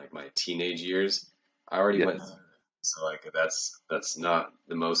time in like my teenage years, I already Yeah. went through it. So like that's not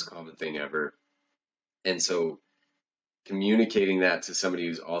the most common thing ever. And so communicating that to somebody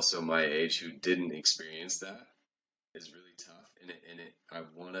who's also my age who didn't experience that is really tough. And I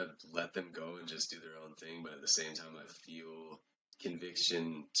want to let them go and just do their own thing, but at the same time I feel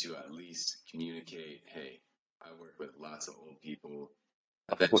conviction to at least communicate, hey, I work with lots of old people.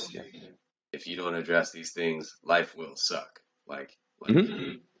 Of course. Yeah. Eventually, if you don't address these things, life will suck. Like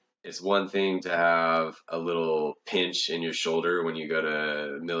Hmm. it's one thing to have a little pinch in your shoulder when you go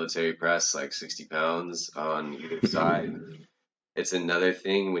to military press, like 60 pounds on either side. It's another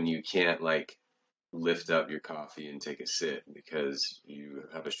thing when you can't like lift up your coffee and take a sip because you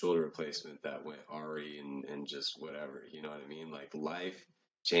have a shoulder replacement that went already and just whatever. You know what I mean? Like life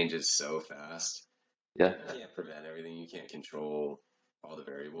changes so fast. Yeah. You can't prevent everything. You can't control all the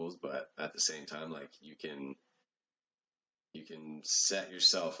variables, but at the same time, like you can set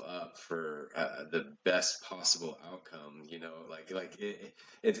yourself up for the best possible outcome.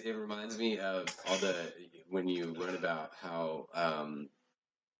 It reminds me of all the when you learn about how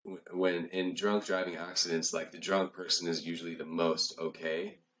when in drunk driving accidents, like the drunk person is usually the most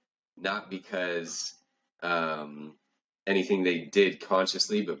okay, not because um, anything they did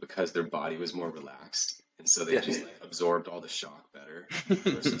consciously, but because their body was more relaxed. And so they Yeah. just like absorbed all the shock better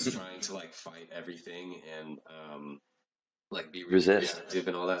versus trying to like fight everything and like be really Resist. reactive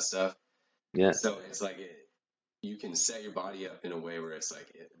and all that stuff. Yeah. So it's like you can set your body up in a way where it's like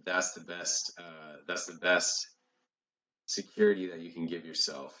that's the best security that you can give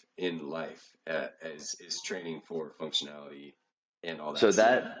yourself in life is training for functionality and all So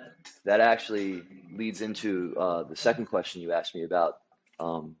that stuff. that actually leads into the second question you asked me about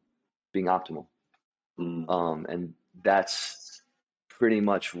um, being optimal, Mm. and that's pretty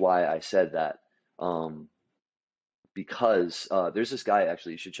much why I said that. Um, because there's this guy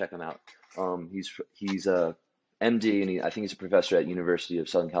actually you should check him out. He's a MD and I think he's a professor at University of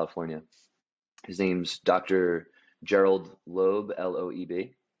Southern California. His name's Dr. Gerald Loeb, Loeb,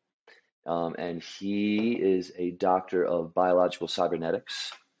 and he is a doctor of biological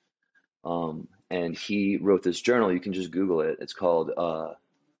cybernetics. And he wrote this journal. You can just Google it. It's called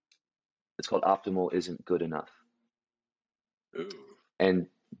Optimal Isn't Good Enough. Ooh. And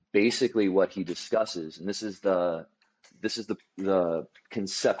basically, what he discusses, and this is the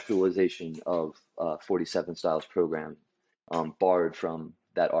conceptualization of 47 Styles program, borrowed from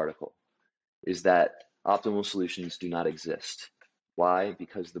that article, is that optimal solutions do not exist. Why?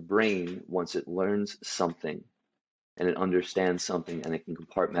 Because the brain, once it learns something and it understands something and it can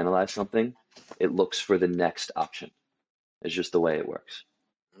compartmentalize something, it looks for the next option. It's just the way it works,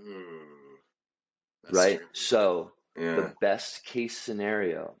 Ooh. That's right? trippy. So the Yeah. best case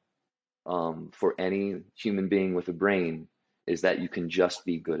scenario for any human being with a brain is that you can just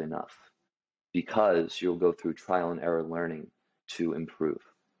be good enough because you'll go through trial and error learning to improve.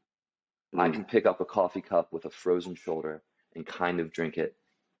 I Mm. can pick up a coffee cup with a frozen shoulder and kind of drink it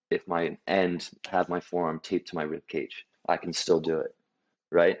if my end have my forearm taped to my rib cage. I can still do it,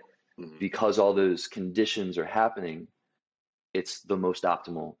 right? Mm. Because all those conditions are happening, it's the most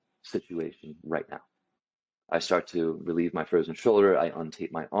optimal situation right now. I start to relieve my frozen shoulder, I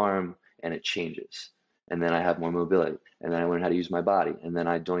untape my arm, and it changes. And then I have more mobility. And then I learn how to use my body. And then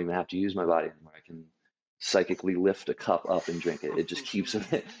I don't even have to use my body anymore. I can psychically lift a cup up and drink it. It just keeps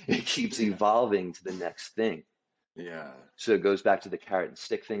it keeps evolving to the next thing. Yeah. So it goes back to the carrot and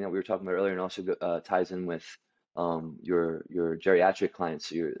stick thing that we were talking about earlier, and also ties in with your geriatric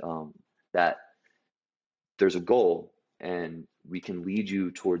clients. That there's a goal, and we can lead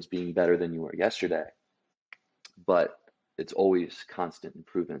you towards being better than you were yesterday, but it's always constant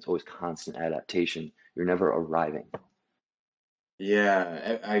improvement. It's always constant adaptation. You're never arriving.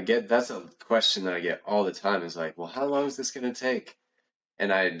 Yeah. I get that's a question that I get all the time is like, well, how long is this gonna take?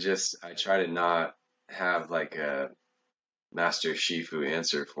 And I try to not have like a master Shifu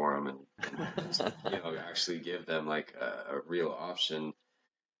answer for them and just, actually give them like a real option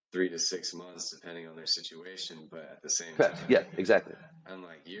 3 to 6 months depending on their situation. But at the same Correct. time, Yeah, exactly. I'm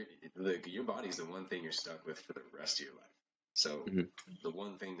like, your body's the one thing you're stuck with for the rest of your life. So Hmm. the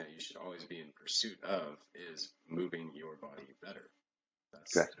one thing that you should always be in pursuit of is moving your body better.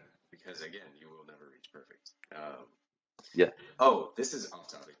 That's Correct. because again, you will never reach perfect. Yeah. Oh, this is off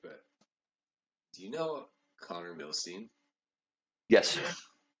topic, but do you know Connor Milstein? Yes.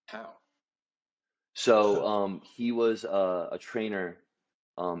 How? So he was a trainer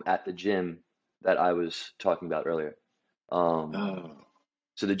at the gym that I was talking about earlier. Um, Oh,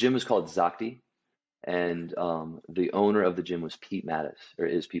 so the gym was called Zakti, and the owner of the gym was Pete Mattis, or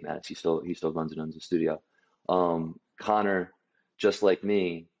is Pete Mattis. He still runs and owns the studio. Connor, just like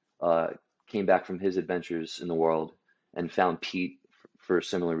me, uh, came back from his adventures in the world and found Pete for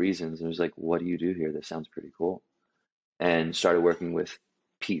similar reasons, and was like, "What do you do here? This sounds pretty cool." And started working with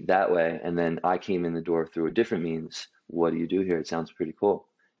Pete that way. And then I came in the door through a different means. What do you do here? It sounds pretty cool.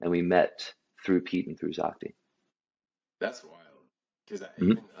 And we met through Pete and through Zakti. that's wild. Because I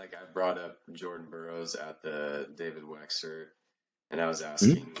Hmm. even like I brought up Jordan Burroughs at the David Weck cert, and I was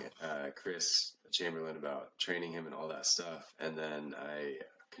asking Hmm. Chris Chamberlain about training him and all that stuff, and then I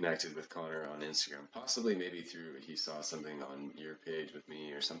connected with Connor on Instagram, possibly maybe through he saw something on your page with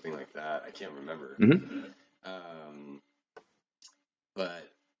me or something like that. I can't remember. Hmm. Um, but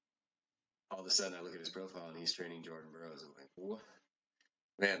all of a sudden, I look at his profile and he's training Jordan Burroughs. I'm like, what?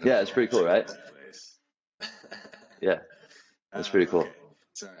 Man, the Yeah, it's pretty world's cool, all right? over the place. Yeah, that's pretty Okay. cool.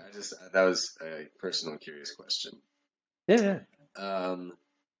 Sorry, I just that was a personal curious question. Yeah, yeah. Um,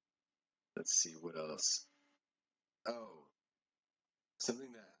 let's see what else. Oh,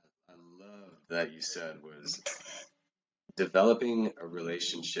 something that I love that you said was developing a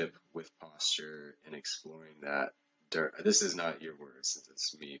relationship with posture and exploring that. This is not your words,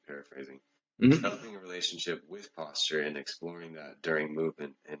 it's me paraphrasing. Hmm. Developing a relationship with posture and exploring that during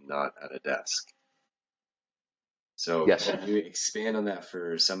movement and not at a desk. So, Yes. can you expand on that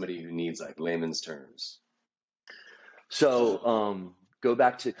for somebody who needs like layman's terms? So go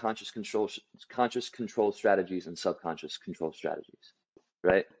back to conscious control strategies and subconscious control strategies,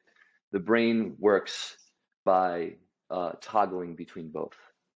 right? The brain works by toggling between both.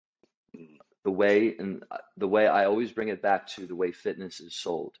 Mm, The way I always bring it back to the way fitness is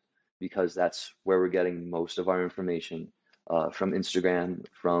sold, because that's where we're getting most of our information from Instagram,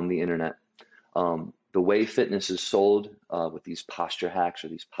 from the internet. The way fitness is sold with these posture hacks or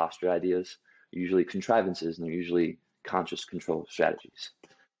these posture ideas are usually contrivances, and they're usually conscious control strategies.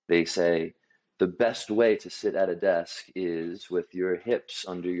 They say the best way to sit at a desk is with your hips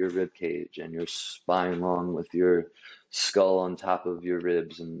under your rib cage and your spine long with your skull on top of your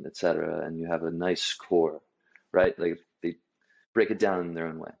ribs and etc. And you have a nice core, right? Like they break it down in their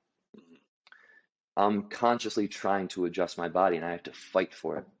own way. mm, I'm consciously trying to adjust my body and I have to fight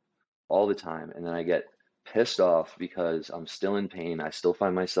for it all the time. And then I get pissed off because I'm still in pain. I still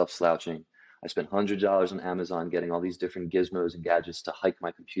find myself slouching. I spent hundreds of dollars on Amazon getting all these different gizmos and gadgets to hike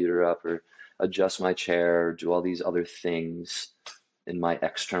my computer up or adjust my chair or do all these other things in my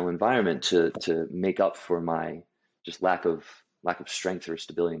external environment to make up for my just lack of strength or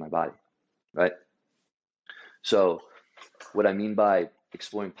stability in my body, right? So what I mean by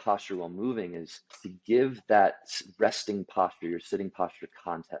exploring posture while moving is to give that resting posture, your sitting posture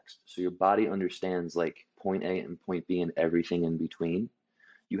context. So your body understands like point A and point B and everything in between.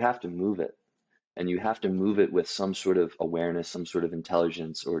 You have to move it. And you have to move it with some sort of awareness, some sort of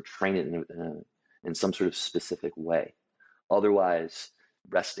intelligence, or train it in some sort of specific way. Otherwise,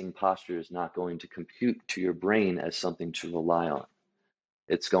 resting posture is not going to compute to your brain as something to rely on.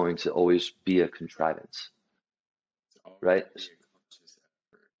 It's going to always be a contrivance, it's always right? going to be a conscious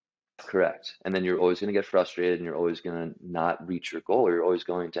effort. Correct. And then you're always going to get frustrated and you're always going to not reach your goal, or you're always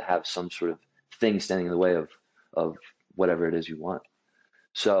going to have some sort of thing standing in the way of whatever it is you want.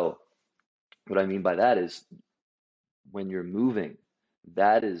 So what I mean by that is when you're moving,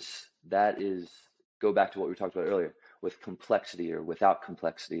 that is go back to what we talked about earlier with complexity or without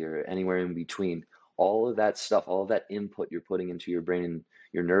complexity or anywhere in between. All of that stuff, all of that input you're putting into your brain and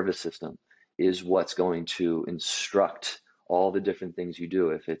your nervous system is what's going to instruct all the different things you do.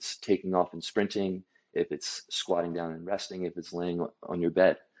 If it's taking off and sprinting, if it's squatting down and resting, if it's laying on your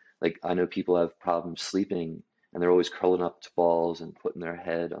bed. Like I know people have problems sleeping and they're always curling up to balls and putting their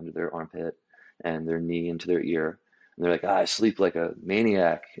head under their armpit and their knee into their ear. And they're like, I sleep like a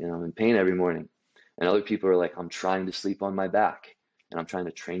maniac, I'm in pain every morning. And other people are like, I'm trying to sleep on my back and I'm trying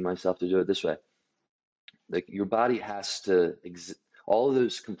to train myself to do it this way. Like your body has to exist. All of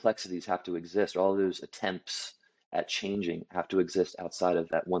those complexities have to exist. All of those attempts at changing have to exist outside of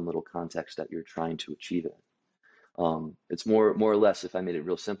that one little context that you're trying to achieve it. It's more or less, if I made it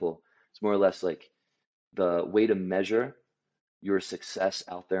real simple, it's more or less like the way to measure your success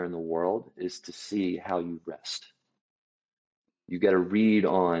out there in the world is to see how you rest. You get a read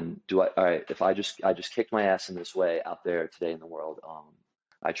on, all right, if I just kicked my ass in this way out there today in the world,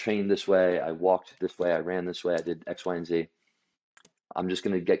 I trained this way, I walked this way, I ran this way, I did X, Y, and Z. I'm just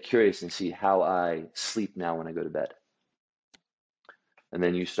going to get curious and see how I sleep now when I go to bed. And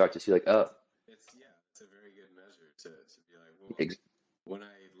then you start to see like, oh, it's a very good measure to be like, well, ex when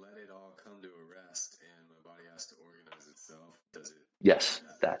I let it all come to a rest and my body has to organize itself, does it do yes,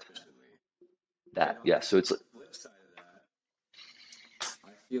 that that, efficiently? And that, yeah. So on it's the flip side of that,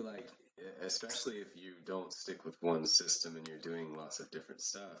 I feel like, especially if you don't stick with one system and you're doing lots of different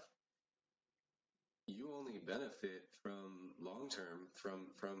stuff, you only benefit from long term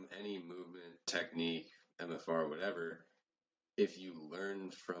from any movement technique, MFR, whatever, if you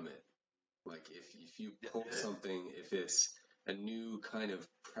learn from it. Like if you pull something, if it's a new kind of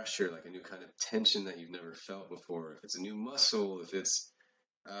pressure, like a new kind of tension that you've never felt before, if it's a new muscle, if it's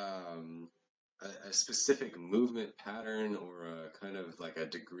um, a specific movement pattern or a kind of like a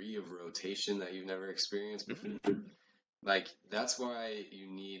degree of rotation that you've never experienced before, like that's why you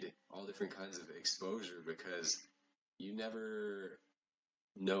need all different kinds of exposure because you never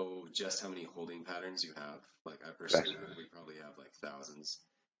know just how many holding patterns you have. Like I correct. personally, we probably have like thousands,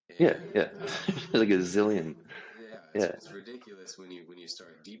 Yeah, and yeah. Like a zillion. yeah, Yeah, it's ridiculous when you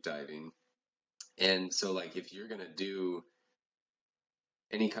start deep diving. And so like if you're gonna do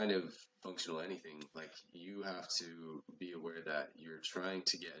any kind of functional anything, like you have to be aware that you're trying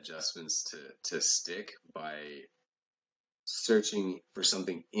to get adjustments to stick by searching for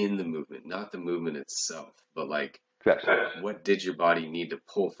something in the movement, not the movement itself, but like correct. what did your body need to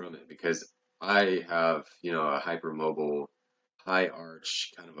pull from it? Because I have, a hypermobile, high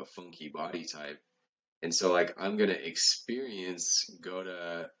arch, kind of a funky body type. And so like I'm gonna experience go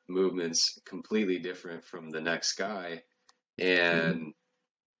to movements completely different from the next guy. And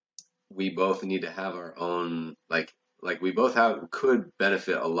we both need to have our own like we both have could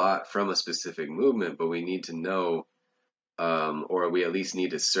benefit a lot from a specific movement, but we need to know or we at least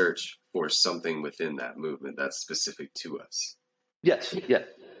need to search for something within that movement that's specific to us. Yes, yeah.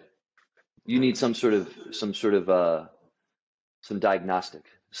 You need some diagnostic,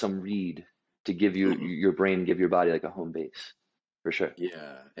 some read to give Mhm. your brain, give your body like a home base, for sure.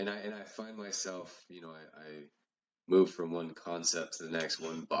 Yeah, and I find myself, I move from one concept to the next,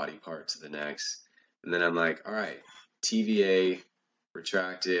 one body part to the next, and then I'm like, all right, TVA,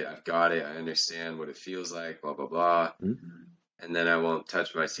 retract it, I've got it, I understand what it feels like, blah blah blah, Mhm. and then I won't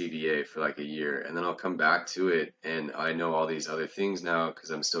touch my TVA for like a year, and then I'll come back to it, and I know all these other things now because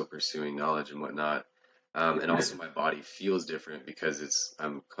I'm still pursuing knowledge and whatnot. And also my body feels different because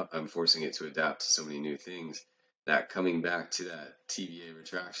I'm forcing it to adapt to so many new things that coming back to that TVA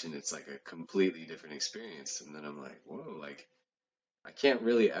retraction, it's like a completely different experience. And then I'm like, whoa, like I can't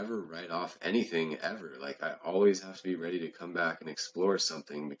really ever write off anything ever. Like I always have to be ready to come back and explore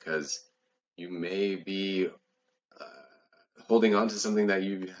something because you may be holding on to something that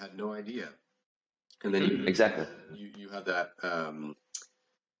you had no idea, and then Exactly. you have that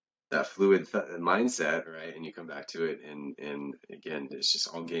fluid mindset, right? And you come back to it, and again, it's just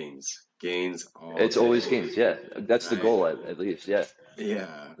all gains, gains all It's always day, games. Yeah, that's the right? goal at least. Yeah.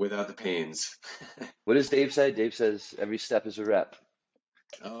 Yeah, without the pains. What does Dave say? Dave says every step is a rep,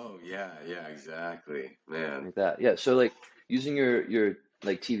 Oh yeah, yeah, exactly, man. like that. Yeah. So like using your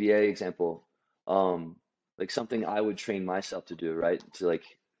like TVA example, um, like something I would train myself to do, right? To like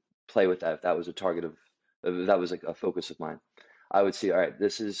play with that if that was a target of if that was like a focus of mine. I would see, all right,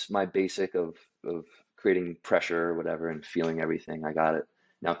 this is my basic of creating pressure or whatever and feeling everything. I got it.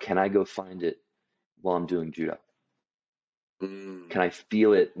 Now, can I go find it while I'm doing judo? Can Mm, I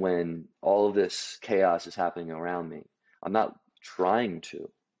feel it when all of this chaos is happening around me? I'm not trying to.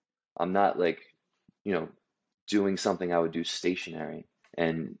 I'm not like, you know, doing something I would do stationary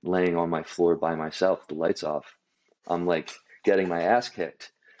and laying on my floor by myself, the lights off. I'm like getting my ass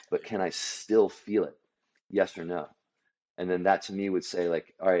kicked, but can I still feel it? Yes or no? And then that to me would say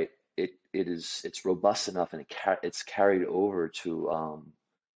like, all right, it's robust enough and it's carried over to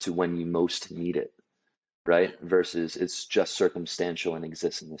when you most need it, right? yeah, Versus it's just circumstantial and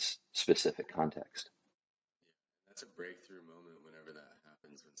exists in this specific context. that's a breakthrough moment whenever that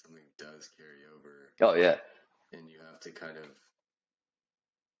happens when something does carry over, Oh yeah. and you have to kind of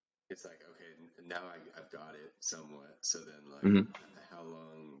it's like okay now I've got it somewhat, so then like Hmm. how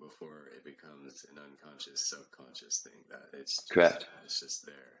long before it becomes an unconscious subconscious thing that Correct. it's just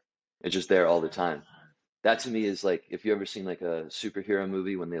there. It's just there all the time. That to me is like if you ever seen like a superhero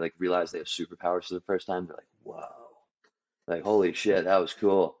movie when they like realize they have superpowers for the first time, they're like, whoa, like holy shit, that was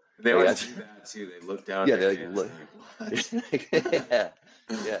cool. They Like always that's do that too, they look down at yeah, their they're like hands look, and like what. yeah,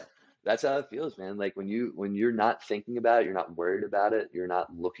 yeah. That's how it feels, man. Like when you're not thinking about it, you're not worried about it, you're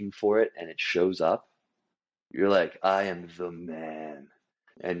not looking for it, and it shows up, you're like, I am the man.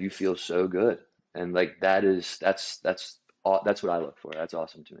 and you Yes. feel so good. And like that's what I look for. That's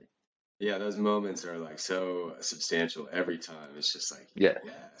awesome to me. Yeah, those moments are like so substantial every time. It's just like, Yeah,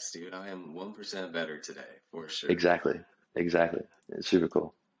 yes, dude, I am 1% better today for sure. exactly. Exactly. It's super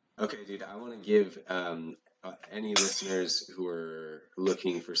cool. Okay, dude, I want to give any listeners who are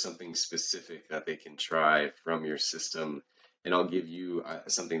looking for something specific that they can try from your system, and I'll give you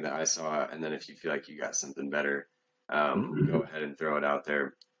something that I saw, and then if you feel like you got something better, Mhm. go ahead and throw it out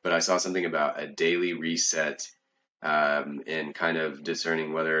there. But I saw something about a daily reset and kind of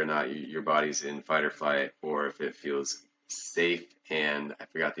discerning whether or not your body's in fight or flight, or if it feels safe, and I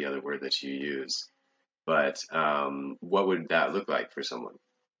forgot the other word that you use. But what would that look like for someone?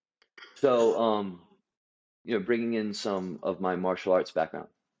 So, bringing in some of my martial arts background.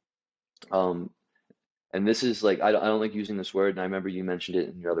 Okay. Um, and this is like I don't like using this word, and I remember you mentioned it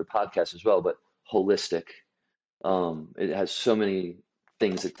in your other podcast as well, but holistic. It has so many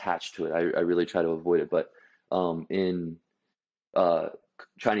things attached to it. I really try to avoid it, but in uh,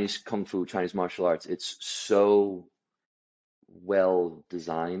 Chinese kung fu, Chinese martial arts, it's so well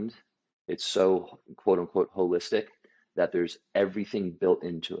designed. It's so quote unquote holistic that there's everything built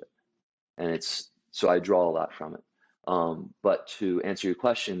into it. And it's so I draw a lot from it. But to answer your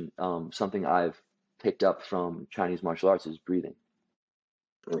question, something I've picked up from Chinese martial arts is breathing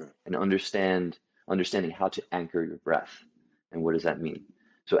Okay. and understanding how to anchor your breath. And what does that mean?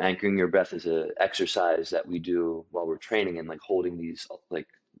 So anchoring your breath is an exercise that we do while we're training and like holding these like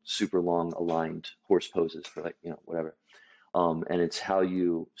super long aligned horse poses for like, whatever. And it's how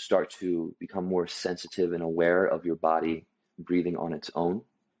you start to become more sensitive and aware of your body breathing on its own,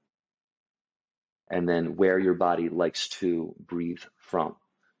 and then where your body likes to breathe from.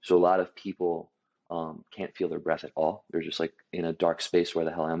 So a lot of people can't feel their breath at all. They're just like in a dark space. Where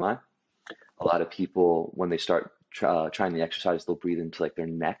the hell am I? A lot of people, when they start trying the exercise, they'll breathe into like their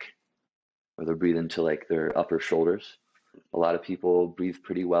neck, or they'll breathe into like their upper shoulders. A lot of people breathe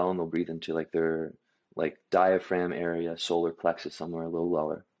pretty well and they'll breathe into like their like diaphragm area, solar plexus, somewhere a little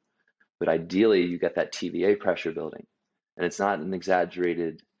lower. But ideally, you get that TVA pressure building. And it's not an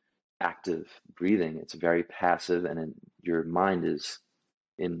exaggerated active breathing. It's very passive, and your mind is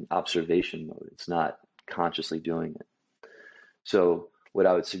in observation mode. It's not consciously doing it. So, what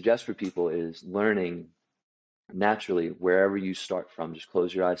I would suggest for people is learning naturally wherever you start from. Just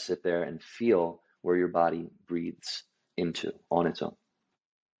close your eyes, sit there, and feel where your body breathes into on its own.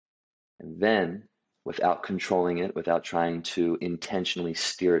 And then, without controlling it, without trying to intentionally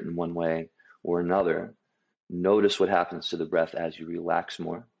steer it in one way or another, notice what happens to the breath as you relax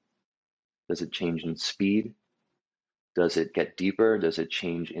more. Does it change in speed? Does it get deeper? Does it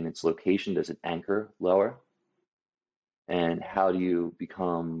change in its location? Does it anchor lower? And how do you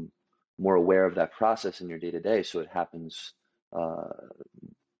become more aware of that process in your day to day so it happens uh,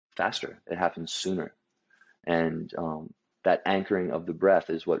 faster, it happens sooner? And that anchoring of the breath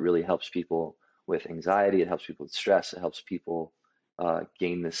is what really helps people with anxiety. It helps people with stress. It helps people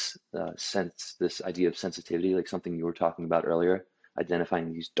gain this this idea of sensitivity, like something you were talking about earlier,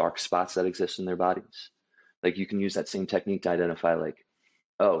 identifying these dark spots that exist in their bodies. Like you can use that same technique to identify, like,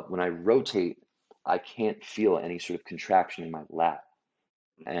 oh, when I rotate, I can't feel any sort of contraction in my lat.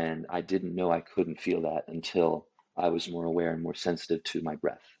 And I didn't know I couldn't feel that until I was more aware and more sensitive to my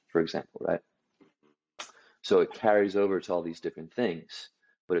breath, for example, right? So it carries over to all these different things,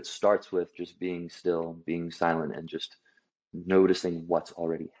 but it starts with just being still, being silent, and just noticing what's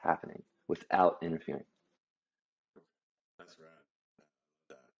already happening without interfering. That's right.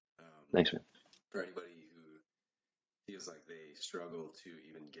 That. Thanks, man. For anybody who feels like they struggle to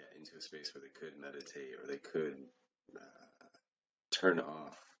even get into a space where they could meditate or they could uh, turn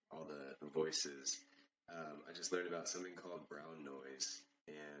off all the voices, I just learned about something called brown noise,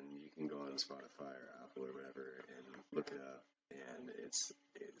 and you can go on Spotify or Apple or whatever and look it up. And it's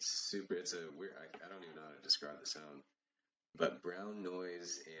super. It's a weird. I don't even know how to describe the sound, but brown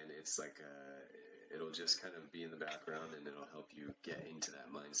noise, and it's like it'll just kind of be in the background, and it'll help you get into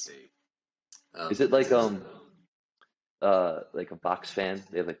that mind state. Is it It's like a box fan?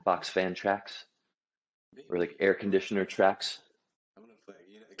 They have like box fan tracks or like maybe air conditioner tracks. I'm gonna play,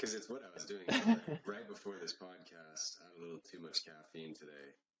 because it's what I was doing. So like right before this podcast, I had a little too much caffeine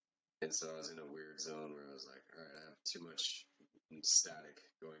today, and so I was in a weird zone where I was like, all right, I have too much static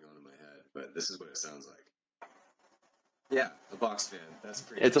going on in my head, but this is what it sounds like. Yeah, a box fan. That's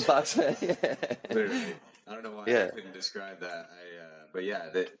pretty It's a much it. box fan. Literally, I don't know why I Yeah. couldn't describe that. But yeah,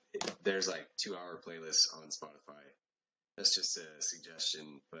 there's like 2 hour playlists on Spotify. That's just a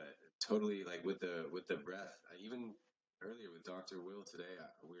suggestion, but totally like with the breath. Even earlier with Dr. Will today,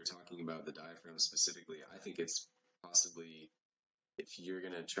 we were talking about the diaphragm specifically. I think it's possibly if you're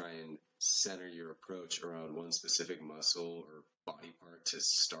going to try and center your approach around one specific muscle or body part to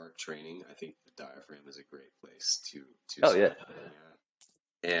start training, I think the diaphragm is a great place to Oh yeah, start training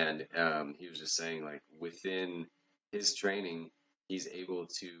at. And he was just saying, like, within his training, he's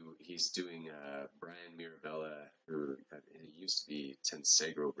doing Brian Mirabella, who it used to be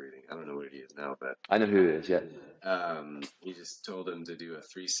tensegral breathing. I don't know what it is now, but I know who it is. Yeah. he just told him to do a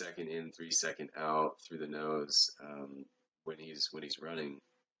 3 second in, 3 second out through the nose when he's running,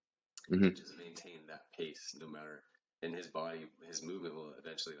 Hmm. to just maintain that pace no matter. And his movement will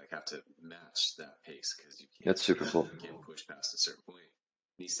eventually like have to match that pace because That's super cool. you can't push past a certain point.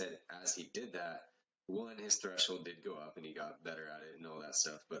 And he said as he did that, one, his threshold did go up and he got better at it and all that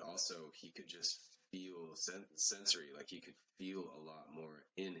stuff, but also he could just feel sensory, like he could feel a lot more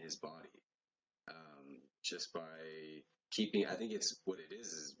in his body, just by keeping. I think it's what it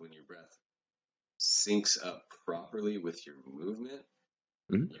is when your breath syncs up properly with your movement.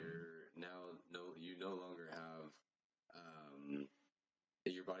 Hmm. You no longer have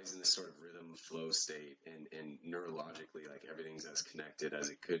your body's in this sort of rhythm flow state, and neurologically, like everything's as connected as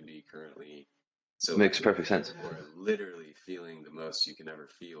it could be currently. So Makes like perfect sense. you are literally feeling the most you can ever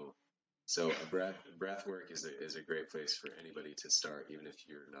feel. So a breath work is a great place for anybody to start, even if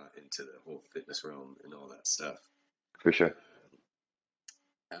you're not into the whole fitness realm and all that stuff. For sure.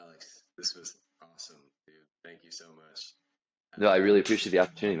 Alex, this was awesome, dude. Thank you so much. No, I really appreciate the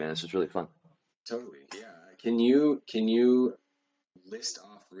opportunity, man. This was really fun. Totally, yeah. Can you list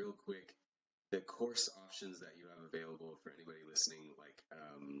off real quick the course options that you have available for anybody listening? Like,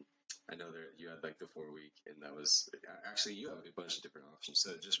 I know that you had like the 4 week, and that was actually you have a bunch of different options.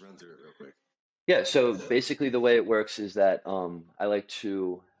 So just run through it real quick. Yeah, so basically the way it works is that I like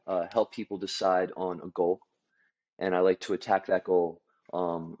to help people decide on a goal, and I like to attack that goal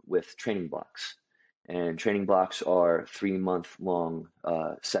with training blocks. And training blocks are 3 month long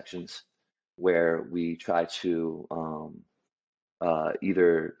sections where we try to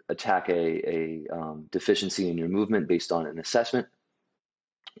either attack a deficiency in your movement based on an assessment,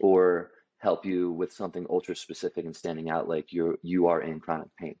 or help you with something ultra specific and standing out, like you are in chronic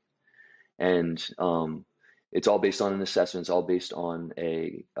pain. And it's all based on an assessment. It's all based on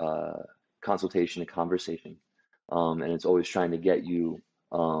a consultation, a conversation, and it's always trying to get you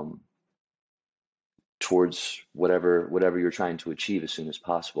towards whatever you're trying to achieve as soon as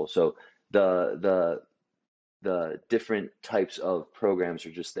possible. So the the different types of programs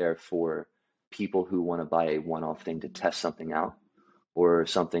are just there for people who want to buy a one-off thing to test something out or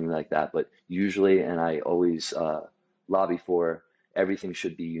something like that. But usually, and I always lobby for, everything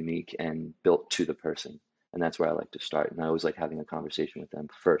should be unique and built to the person. And that's where I like to start. And I always like having a conversation with them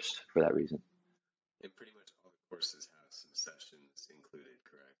first for that reason. And pretty much all the courses have some sessions included,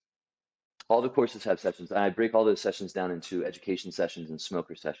 correct? All the courses have sessions. I break all those sessions down into education sessions and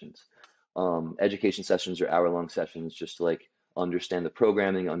smoker sessions. Education sessions are hour-long sessions just to like understand the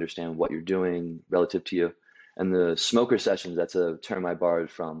programming, understand what you're doing relative to you. And the smoker sessions, that's a term I borrowed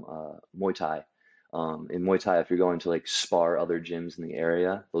from Muay Thai. In Muay Thai, if you're going to like spar other gyms in the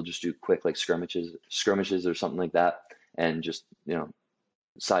area, they'll just do quick like skirmishes or something like that, and just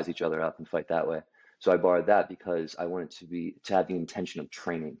size each other up and fight that way. So I borrowed that because I want it to have the intention of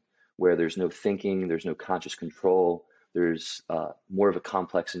training, where there's no thinking, there's no conscious control, there's more of a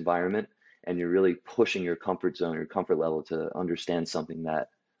complex environment, and you're really pushing your comfort zone, your comfort level to uh,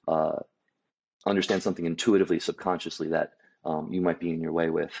 understand something intuitively, subconsciously that you might be in your way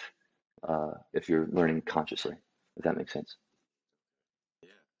with if you're learning consciously, if that makes sense. Yeah,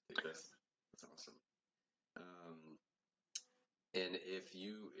 I think that's awesome. Um, and if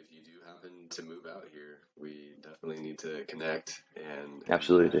you do happen to move out here, we definitely need to connect and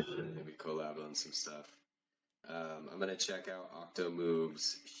Absolutely. maybe collab on some stuff. I'm gonna check out Octo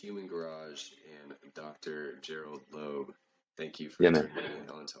Moves, Human Garage, and Dr. Gerald Loeb. Thank you for Yeah, man. turning me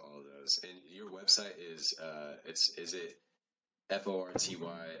on to all of those. And your website is it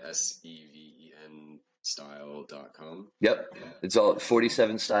FORTYSEVEN style.com? Yep. It's all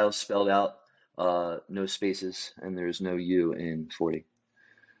 47 styles spelled out, no spaces, and there's no U in 40.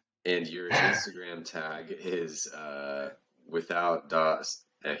 And your Instagram tag is without dots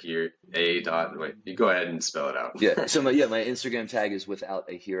here, a dot. Wait, you go ahead and spell it out. Yeah. So my Instagram tag is without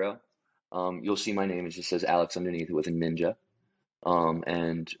a hero. You'll see my name. It just says Alex underneath it with a ninja.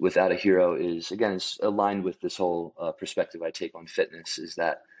 And without a hero is, again, it's aligned with this whole perspective I take on fitness, is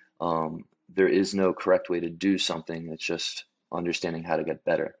that there is no correct way to do something. It's just understanding how to get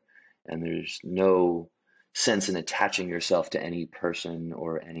better. And there's no sense in attaching yourself to any person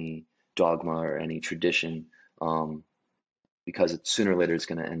or any dogma or any tradition, because sooner or later it's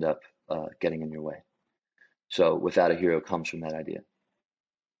going to end up getting in your way. So without a hero comes from that idea.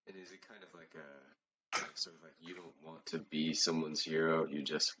 And is it kind of like sort of like you don't want to be someone's hero, you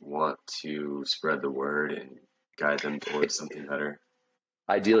just want to spread the word and guide them towards something better?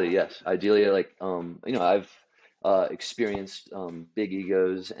 Ideally, yes. Ideally, like, I've experienced big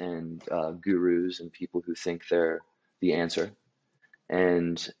egos and gurus and people who think they're the answer.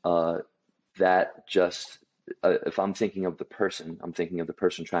 And that just, if I'm thinking of the person, I'm thinking of the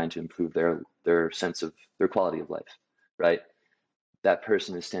person trying to improve their sense of their quality of life, right? That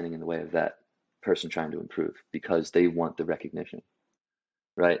person is standing in the way of that person trying to improve because they want the recognition,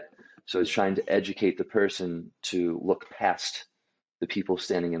 right? So it's trying to educate the person to look past the people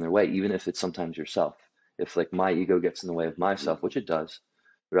standing in their way, even if it's sometimes yourself. If like my ego gets in the way of myself, which it does,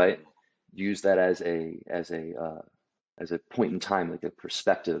 right? Use that as a point in time, like a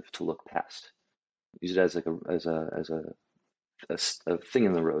perspective to look past. Use it as like a thing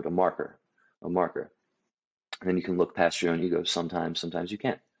in the road, a marker. And then you can look past your own ego sometimes, sometimes you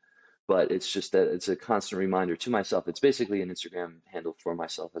can't. But it's just that it's a constant reminder to myself. It's basically an Instagram handle for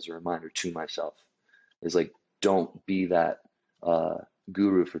myself as a reminder to myself. Is like, don't be that uh,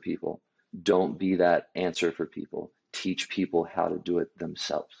 guru for people. Don't be that answer for people. Teach people how to do it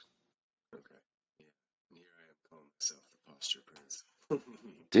themselves. Okay. Yeah. And here I am calling myself the posture prince.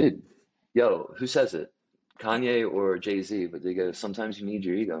 Dude, yo, who says it? Kanye or Jay-Z, but they go, sometimes you need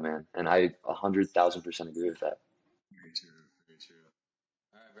your ego, man. And I 100,000% agree with that. Very true. Very true.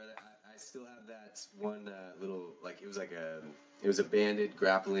 All right, brother. I still have that one little like it was a banded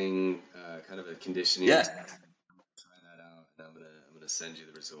grappling kind of a conditioning. Yeah, Try that out, and I'm gonna send you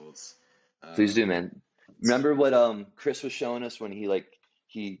the results. please do, Um, man. so Remember what Chris was showing us when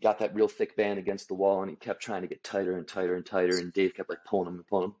he got that real thick band against the wall and he kept trying to get tighter and tighter and tighter and Dave kept like pulling him and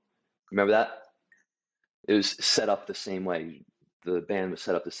pulling him. Remember that? It was set up the same way. The band was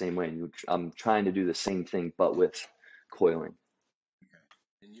set up the same way, and I'm trying to do the same thing, but with coiling.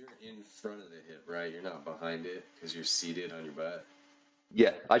 and you're in front of the hip, right? You're not behind it because you're seated on your butt.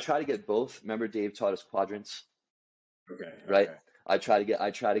 Yeah, I try to get both. Remember, Dave taught us quadrants, Okay. right? Okay. I try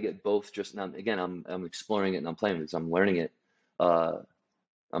to get both. Just now, again, I'm exploring it and I'm playing with it. I'm learning it. Uh,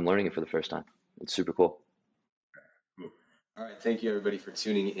 I'm learning it for the first time. It's super cool. Cool. All right. Thank you, everybody, for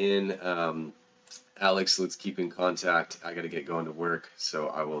tuning in. Alex, let's keep in contact. I got to get going to work, so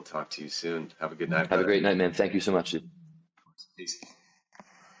I will talk to you soon. Have a good night, Have a brother. great night, man. Thank you so much, dude. Peace.